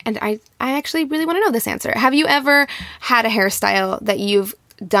 And I actually really want to know this answer. Have you ever had a hairstyle that you've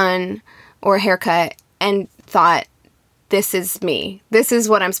done or a haircut and thought, this is me. This is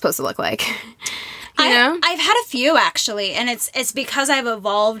what I'm supposed to look like? You know? I've had a few actually, and it's because I've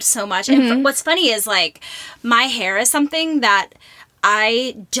evolved so much. And what's funny is like my hair is something that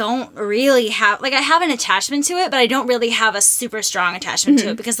I don't really have, like I have an attachment to it, but I don't really have a super strong attachment to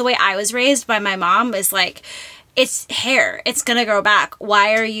it because the way I was raised by my mom is like, it's hair. It's going to grow back.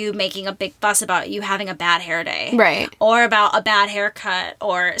 Why are you making a big fuss about you having a bad hair day? Right. Or about a bad haircut.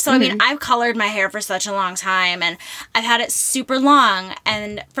 Or so, I mean, I've colored my hair for such a long time and I've had it super long.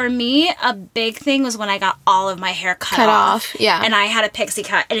 And for me, a big thing was when I got all of my hair cut off. Yeah. And I had a pixie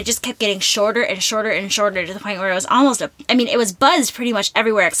cut and it just kept getting shorter and shorter and shorter to the point where it was almost it was buzzed pretty much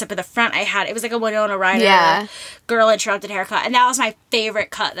everywhere except for the front. it was like a Winona Ryder girl interrupted haircut. And that was my favorite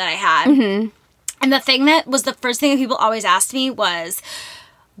cut that I had. And the thing that was the first thing that people always asked me was,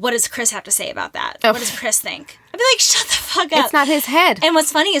 what does Chris have to say about that? What does Chris think? I'd be like, shut the fuck up. It's not his head. And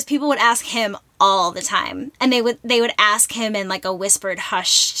what's funny is people would ask him all the time. And they would ask him in like a whispered,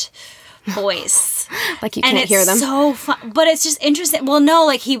 hushed voice. Like you can't hear them. And it's so fun. But it's just interesting. Well, no,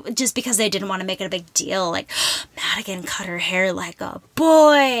 like just because they didn't want to make it a big deal. Like, Madigan cut her hair like a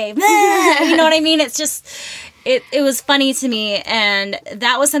boy. You know what I mean? It's just... It was funny to me, and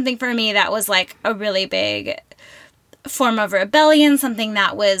that was something for me that was like a really big form of rebellion, something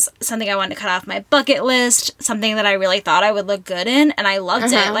I wanted to cut off my bucket list, something that I really thought I would look good in, and I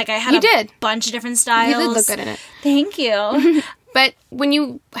loved it. Like I had a bunch of different styles. You did look good in it. Thank you. But when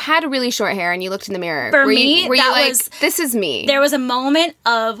you had really short hair and you looked in the mirror, were you that like, was, this is me? There was a moment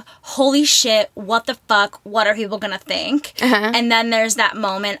of, holy shit, what the fuck, what are people gonna think? And then there's that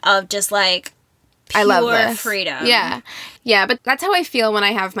moment of just like, I love this. Freedom. Yeah, but that's how I feel when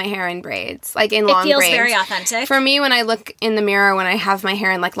I have my hair in braids, like in long braids. It feels very authentic. For me, when I look in the mirror, when I have my hair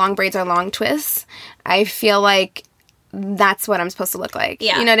in like long braids or long twists, I feel like that's what I'm supposed to look like.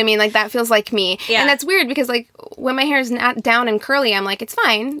 Yeah. You know what I mean? Like that feels like me. Yeah. And that's weird because like when my hair is down and curly, I'm like, it's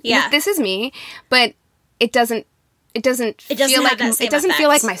fine. Yeah. This is me. But it doesn't feel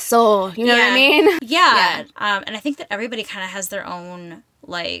like my soul. You know what I mean? Yeah. And I think that everybody kind of has their own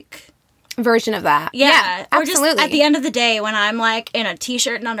like version of that. Yeah, absolutely. Or just at the end of the day when I'm like in a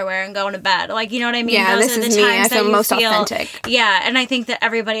t-shirt and underwear and going to bed, like, you know what I mean? Yeah, those this are the is me. times I feel that most authentic. Yeah, and I think that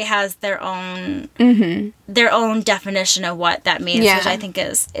everybody has their own definition of what that means, which I think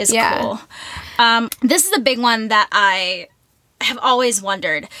is cool. This is a big one that I have always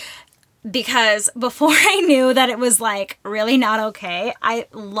wondered. Because before I knew that it was, like, really not okay, I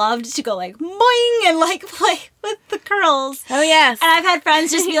loved to go, like, boing, and, like, play with the curls. Oh, yes. And I've had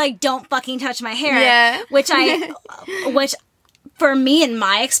friends just be like, don't fucking touch my hair. Yeah. Which for me, in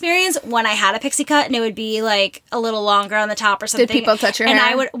my experience, when I had a pixie cut and it would be, like, a little longer on the top or something. Did people touch your hair?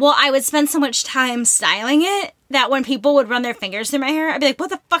 And I would spend so much time styling it that when people would run their fingers through my hair, I'd be like, what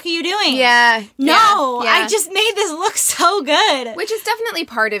the fuck are you doing? Yeah. No, I just made this look so good. Which is definitely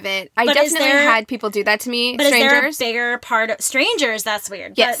part of it. I definitely had people do that to me. But strangers. Is there a bigger part of... Strangers, that's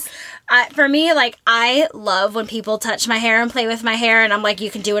weird. Yes. But for me, like, I love when people touch my hair and play with my hair, and I'm like,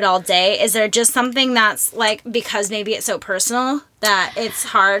 you can do it all day. Is there just something that's, like, because maybe it's so personal that it's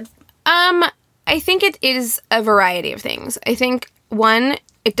hard? I think it is a variety of things. I think, one...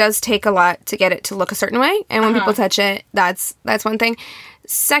 it does take a lot to get it to look a certain way. And when people touch it, that's one thing.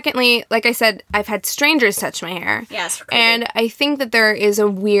 Secondly, like I said, I've had strangers touch my hair. Yes. And I think that there is a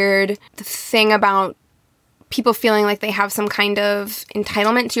weird thing about people feeling like they have some kind of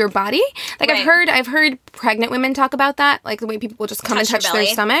entitlement to your body. Like I've heard pregnant women talk about that, like the way people will just come and touch their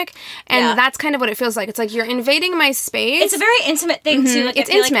stomach. And that's kind of what it feels like. It's like you're invading my space. It's a very intimate thing too. Like, it's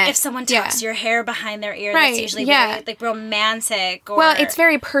intimate. Like if someone tucks your hair behind their ear, that's usually very, like, romantic. Or... Well, it's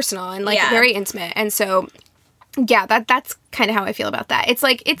very personal and like very intimate. And so yeah, that's kind of how I feel about that. It's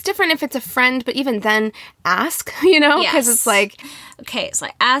like, it's different if it's a friend, but even then ask, you know, because it's like... Okay, so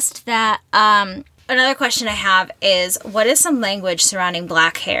I asked that. Another question I have is, what is some language surrounding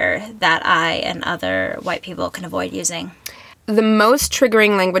black hair that I and other white people can avoid using? The most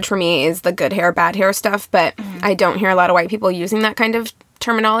triggering language for me is the good hair, bad hair stuff, but I don't hear a lot of white people using that kind of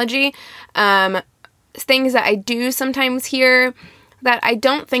terminology. Things that I do sometimes hear, that I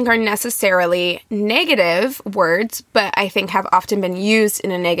don't think are necessarily negative words, but I think have often been used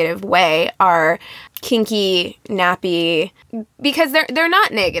in a negative way are kinky, nappy, because they're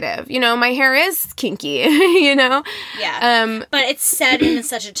not negative. You know, my hair is kinky, you know? Yeah. But it's said in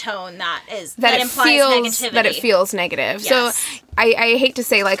such a tone that implies negativity. That it feels negative. Yes. So I hate to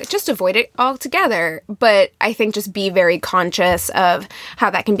say, like, just avoid it altogether, but I think just be very conscious of how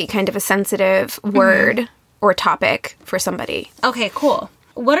that can be kind of a sensitive word or topic for somebody. Okay, cool.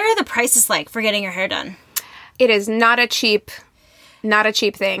 What are the prices like for getting your hair done? It is not a cheap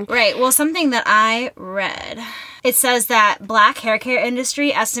thing. Right. Well, something that I read, it says that black hair care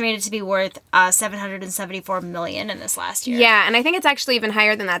industry estimated to be worth $774 million in this last year. Yeah, and I think it's actually even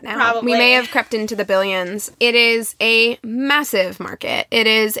higher than that now. Probably. We may have crept into the billions. It is a massive market. It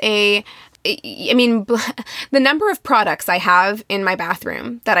is the number of products I have in my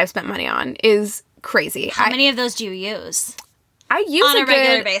bathroom that I've spent money on is crazy. How many of those do you use? I use on a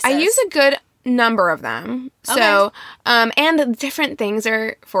regular basis? I use a good number of them. Okay. So, and different things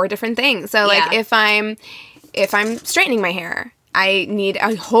are for different things. So, like, if I'm straightening my hair, I need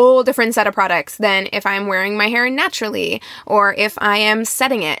a whole different set of products than if I'm wearing my hair naturally, or if I am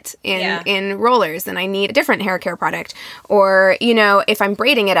setting it in rollers, then I need a different hair care product. Or, you know, if I'm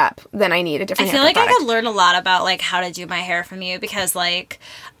braiding it up, then I need a different hair care product. I could learn a lot about, like, how to do my hair from you because, like,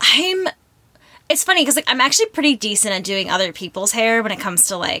 it's funny because, like, I'm actually pretty decent at doing other people's hair when it comes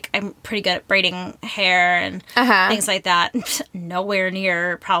to, like, I'm pretty good at braiding hair and things like that. Nowhere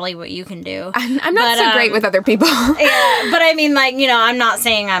near probably what you can do. I'm not so great with other people. Yeah, but I mean, like, you know, I'm not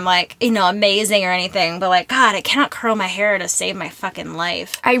saying I'm, like, you know, amazing or anything, but, like, God, I cannot curl my hair to save my fucking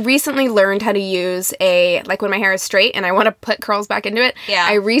life. I recently learned how to use like, when my hair is straight and I want to put curls back into it,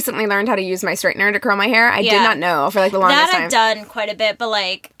 I recently learned how to use my straightener to curl my hair. I did not know for, like, the longest time. That I've done quite a bit, but,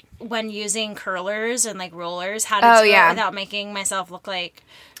 like, when using curlers and, like, rollers, how to do it without making myself look like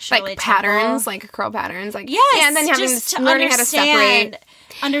Shirley like patterns, Temple. like curl patterns, like and then learning how to separate,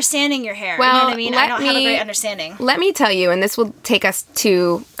 understanding your hair. Well, you know what I mean? I don't have a great understanding. Let me tell you, and this will take us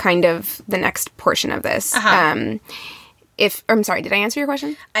to kind of the next portion of this. I'm sorry, did I answer your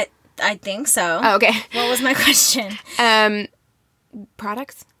question? I think so. Oh, okay. What was my question?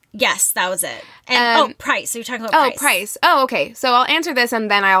 Products. Yes, that was it. And price. So you're talking about price. Oh, price. Oh, okay. So I'll answer this and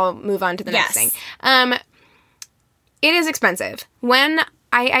then I'll move on to the next thing. It is expensive. When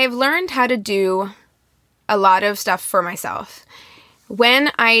I've learned how to do a lot of stuff for myself. When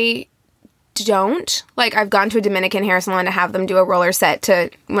I don't, like, I've gone to a Dominican hair salon to have them do a roller set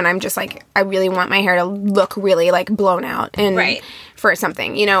when I'm just like, I really want my hair to look really, like, blown out and for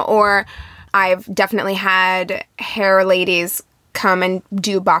something, you know, or I've definitely had hair ladies come and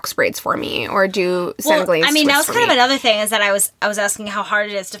do box braids for me or do Senegalese I mean, that was twists kind of another thing is that I was asking how hard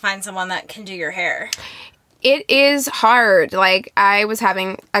it is to find someone that can do your hair. It is hard. Like, I was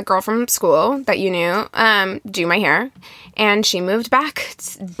having a girl from school that you knew do my hair, and she moved back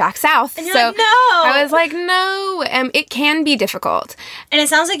south. And you're like, no! I was like, no. It can be difficult. And it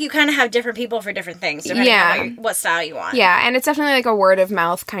sounds like you kind of have different people for different things, depending on what style you want. Yeah, and it's definitely like a word of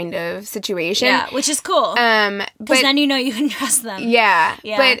mouth kind of situation. Yeah, which is cool. Because then you know you can trust them. Yeah.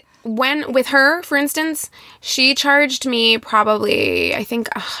 But with her, for instance, she charged me probably, I think,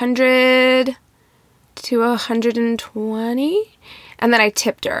 $100 to $120, and then I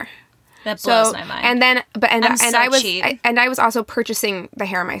tipped her. That blows my mind. And then, cheap. I was also purchasing the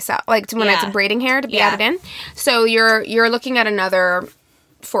hair myself, like when it's braiding hair to be added in. So you're looking at another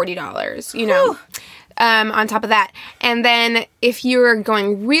 $40, you know, on top of that. And then if you're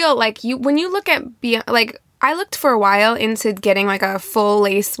going real, like when you look at like. I looked for a while into getting like a full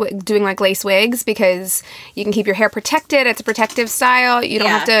lace, doing like lace wigs because you can keep your hair protected. It's a protective style. You don't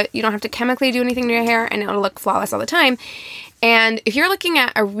have to chemically do anything to your hair, and it'll look flawless all the time. And if you're looking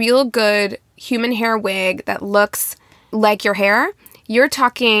at a real good human hair wig that looks like your hair, you're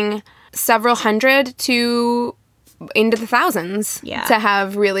talking several hundred to into the thousands to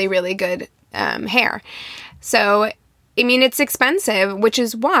have really, really good hair. So, I mean, it's expensive, which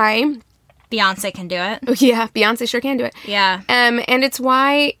is why Beyonce can do it. Yeah, Beyonce sure can do it. Yeah. And it's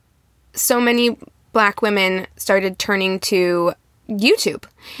why so many black women started turning to YouTube.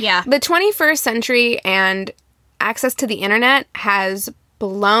 Yeah. The 21st century and access to the internet has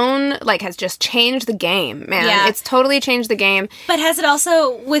just changed the game, man. Yeah. It's totally changed the game. But has it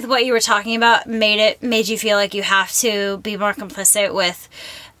also, with what you were talking about, made you feel like you have to be more complicit with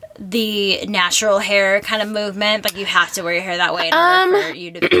the natural hair kind of movement? Like, you have to wear your hair that way in order for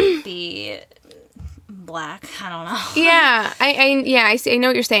you to be black? I don't know. Yeah, I see. I know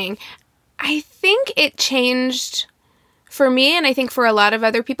what you're saying. I think it changed for me, and I think for a lot of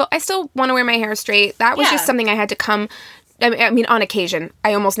other people. I still want to wear my hair straight. That was just something I had to come I mean, on occasion.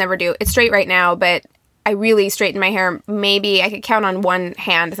 I almost never do. It's straight right now, but I really straighten my hair. Maybe I could count on one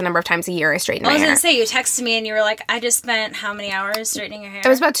hand the number of times a year I straighten my hair. I was going to say, you texted me and you were like, I just spent how many hours straightening your hair? It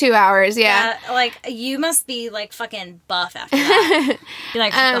was about 2 hours, yeah. Like, you must be, like, fucking buff after that. You're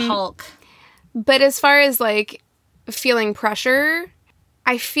like the Hulk. But as far as, like, feeling pressure,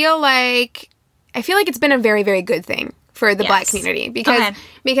 I feel like it's been a very, very good thing for the Black community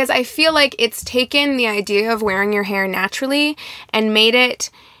because I feel like it's taken the idea of wearing your hair naturally and made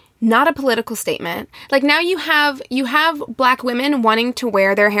it not a political statement. Like, now you have Black women wanting to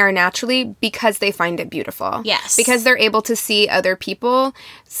wear their hair naturally because they find it beautiful. Yes. Because they're able to see other people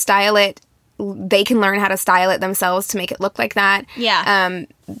style it. They can learn how to style it themselves to make it look like that. Yeah.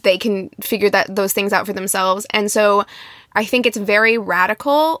 They can figure those things out for themselves. And so I think it's very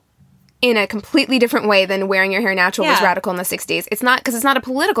radical in a completely different way than wearing your hair natural was radical in the 60s. It's not, because it's not a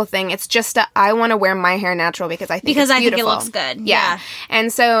political thing. It's just I want to wear my hair natural because I think it's beautiful. Think it looks good. Yeah.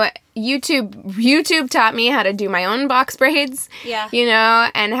 And so YouTube taught me how to do my own box braids. Yeah. You know,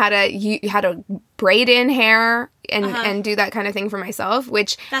 and how to braid in hair and do that kind of thing for myself,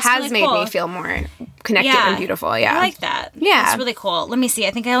 which has made me feel more connected and beautiful. Yeah. I like that. Yeah. That's really cool. Let me see. I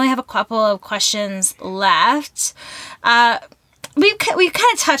think I only have a couple of questions left. We've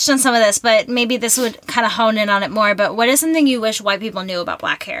kind of touched on some of this, but maybe this would kind of hone in on it more. But what is something you wish white people knew about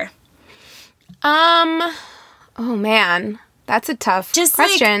Black hair? Oh man, that's a tough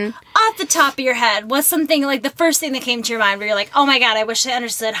question. Like, off the top of your head, what's something, like, the first thing that came to your mind where you're like, oh my god, I wish I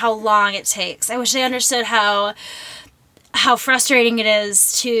understood how long it takes. I wish I understood how frustrating it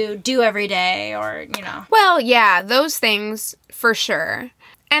is to do every day, or, you know. Well, yeah, those things for sure.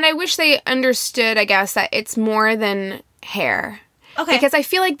 And I wish they understood, I guess, that it's more than hair. Okay. Because I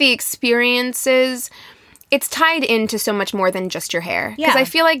feel like the experiences, it's tied into so much more than just your hair. Because I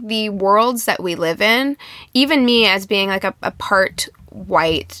feel like the worlds that we live in, even me as being like a part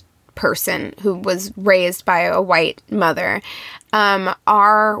white person who was raised by a white mother,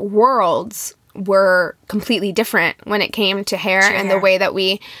 our worlds were completely different when it came to hair and the way that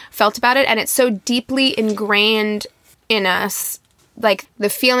we felt about it. And it's so deeply ingrained in us. Like, the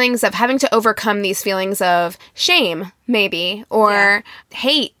feelings of having to overcome these feelings of shame, maybe, or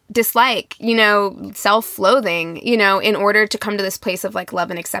hate, dislike, you know, self-loathing, you know, in order to come to this place of, like, love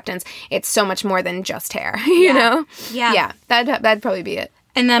and acceptance. It's so much more than just hair, you know? Yeah. Yeah, that'd probably be it.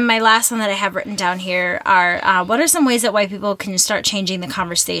 And then my last one that I have written down here are, what are some ways that white people can start changing the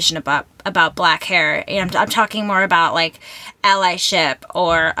conversation about Black hair? And I'm talking more about, like, allyship,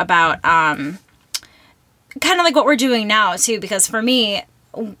 or about, kind of like what we're doing now, too, because for me,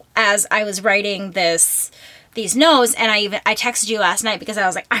 as I was writing these notes, and I texted you last night because I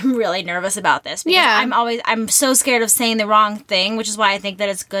was like, I'm really nervous about this. Because I'm so scared of saying the wrong thing, which is why I think that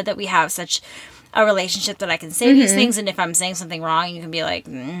it's good that we have such a relationship that I can say these things, and if I'm saying something wrong, you can be like,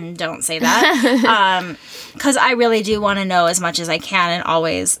 don't say that. Because I really do want to know as much as I can and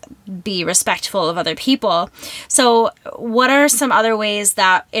always be respectful of other people. So what are some other ways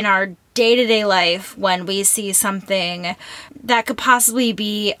that in our day-to-day life, when we see something that could possibly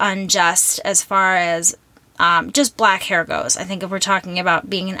be unjust as far as just Black hair goes? I think if we're talking about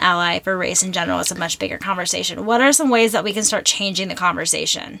being an ally for race in general, it's a much bigger conversation. What are some ways that we can start changing the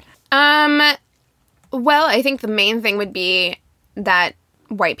conversation? Well, I think the main thing would be that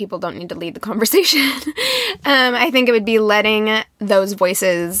white people don't need to lead the conversation. I think it would be letting those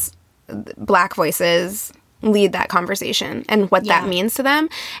voices, Black voices, lead that conversation and what that means to them.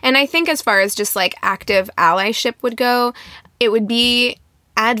 And I think as far as just, like, active allyship would go, it would be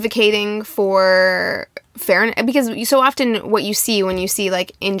advocating for fairness, because so often what you see when you see,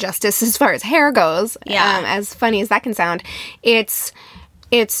 like, injustice as far as hair goes, as funny as that can sound, it's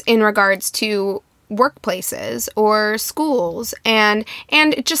in regards to workplaces or schools and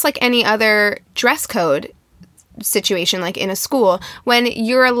just like any other dress code situation, like in a school, when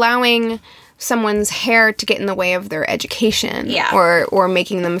you're allowing someone's hair to get in the way of their education, or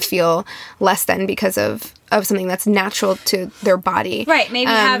making them feel less than because of something that's natural to their body. Right.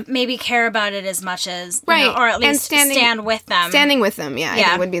 Maybe care about it as much as, you know, or at least stand with them. Standing with them, I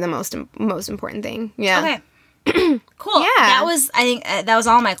think would be the most important thing. Yeah. Okay. Cool. Yeah. I think that was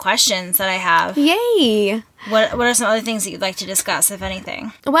all my questions that I have. Yay. What are some other things that you'd like to discuss, if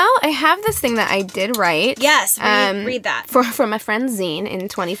anything? Well, I have this thing that I did write. Yes, read that. From my friend Zine in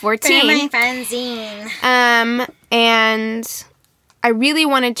 2014. From my friend Zine. And I really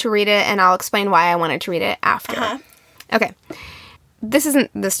wanted to read it, and I'll explain why I wanted to read it after. Okay. This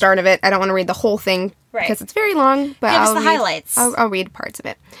isn't the start of it. I don't want to read the whole thing because it's very long. But Give us the highlights. I'll read parts of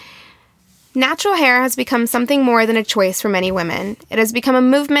it. Natural hair has become something more than a choice for many women. It has become a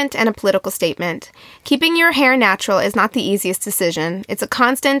movement and a political statement. Keeping your hair natural is not the easiest decision. It's a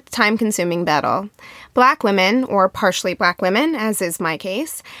constant, time-consuming battle. Black women, or partially black women, as is my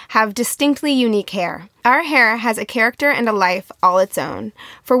case, have distinctly unique hair. Our hair has a character and a life all its own.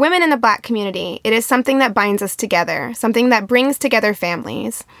 For women in the black community, it is something that binds us together, something that brings together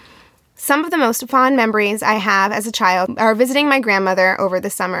families. Some of the most fond memories I have as a child are visiting my grandmother over the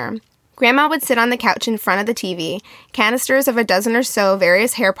summer. Grandma would sit on the couch in front of the TV, canisters of a dozen or so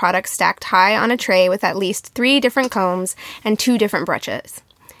various hair products stacked high on a tray with at least 3 different combs and 2 different brushes.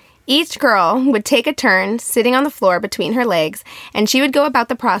 Each girl would take a turn sitting on the floor between her legs, and she would go about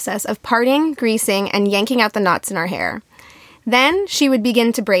the process of parting, greasing, and yanking out the knots in our hair. Then she would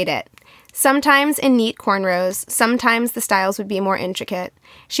begin to braid it. Sometimes in neat cornrows, sometimes the styles would be more intricate.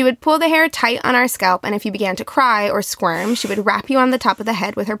 She would pull the hair tight on our scalp, and if you began to cry or squirm, she would rap you on the top of the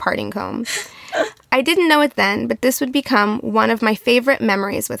head with her parting comb. I didn't know it then, but this would become one of my favorite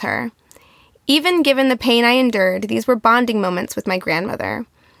memories with her. Even given the pain I endured, these were bonding moments with my grandmother.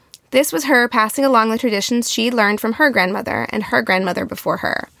 This was her passing along the traditions she learned from her grandmother and her grandmother before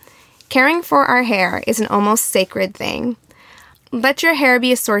her. Caring for our hair is an almost sacred thing. Let your hair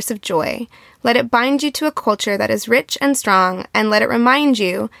be a source of joy. Let it bind you to a culture that is rich and strong, and let it remind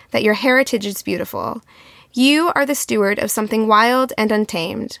you that your heritage is beautiful. You are the steward of something wild and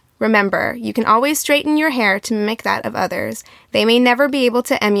untamed. Remember, you can always straighten your hair to mimic that of others. They may never be able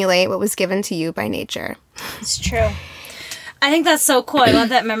to emulate what was given to you by nature. It's true. I think that's so cool. I love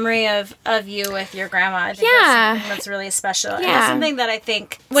that memory of you with your grandma. I think that's something that's really special. And it's something that I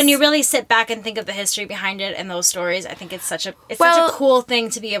think, when you really sit back and think of the history behind it and those stories, I think it's such a cool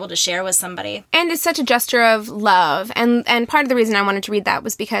thing to be able to share with somebody. And it's such a gesture of love. And part of the reason I wanted to read that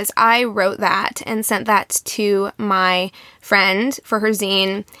was because I wrote that and sent that to my friend for her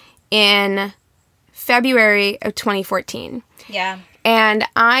zine in February of 2014. Yeah. And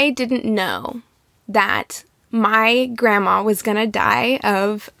I didn't know that my grandma was going to die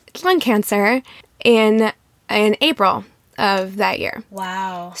of lung cancer in April of that year.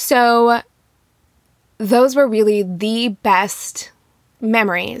 Wow. So those were really the best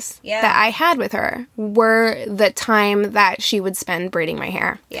memories that I had with her, were the time that she would spend braiding my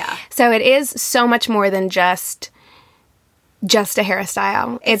hair. Yeah. So it is so much more than just a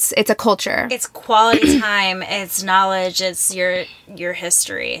hairstyle. It's a culture. It's quality time, it's knowledge, it's your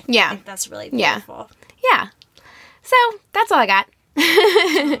history. Yeah. I think that's really beautiful. Yeah. So, that's all I got.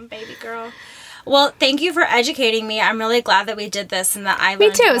 Baby girl. Well, thank you for educating me. I'm really glad that we did this and that I learned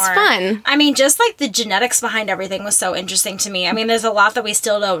Me too. more. It's fun. I mean, just like the genetics behind everything was so interesting to me. I mean, there's a lot that we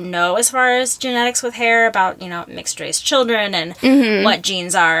still don't know as far as genetics with hair about, mixed race children and what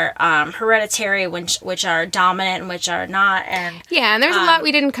genes are hereditary, which are dominant and which are not. And there's a lot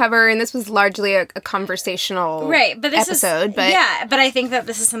we didn't cover, and this was largely a conversational episode. But I think that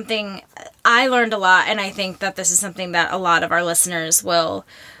this is something I learned a lot, and I think that this is something that a lot of our listeners will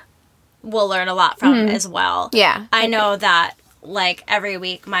learn a lot from as well. Yeah. I know that, like, every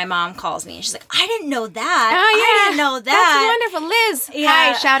week my mom calls me and she's like, I didn't know that. Oh, yeah. I didn't know that. That's wonderful. Liz.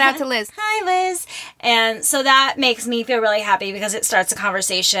 Yeah. Hi. Shout out to Liz. Hi, Liz. And so that makes me feel really happy because it starts a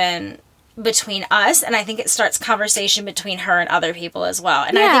conversation between us, and I think it starts conversation between her and other people as well.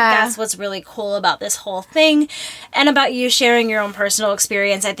 And I think that's what's really cool about this whole thing, and about you sharing your own personal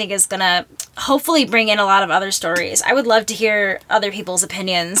experience. I think is gonna hopefully bring in a lot of other stories. I would love to hear other people's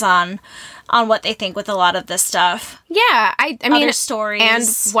opinions on what they think with a lot of this stuff. Yeah, I mean, other stories. And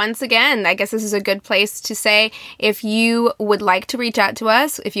once again, I guess this is a good place to say, if you would like to reach out to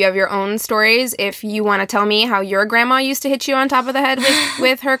us, if you have your own stories, if you want to tell me how your grandma used to hit you on top of the head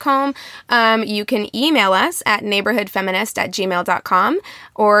with her comb, you can email us at neighborhoodfeminist@gmail.com,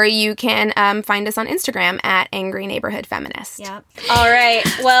 or you can find us on Instagram at angryneighborhoodfeminist. Yep. All right.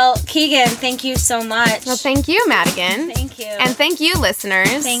 Well, Keegan, thank you so much. Well, thank you, Madigan. Thank you. And thank you,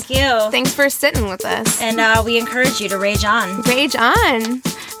 listeners. Thank you. Thanks for sitting with us. And we encourage you to rage on. Rage on.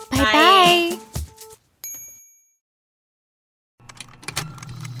 Bye-bye.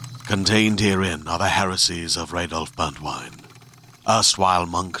 Contained herein are the heresies of Radolf Burntwine, erstwhile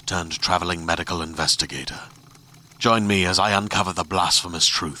monk turned traveling medical investigator. Join me as I uncover the blasphemous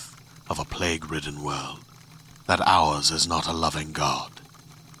truth of a plague-ridden world, that ours is not a loving God,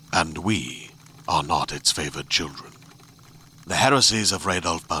 and we are not its favored children. The heresies of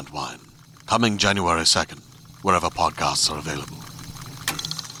Radolf Burntwine, coming January 2nd, wherever podcasts are available.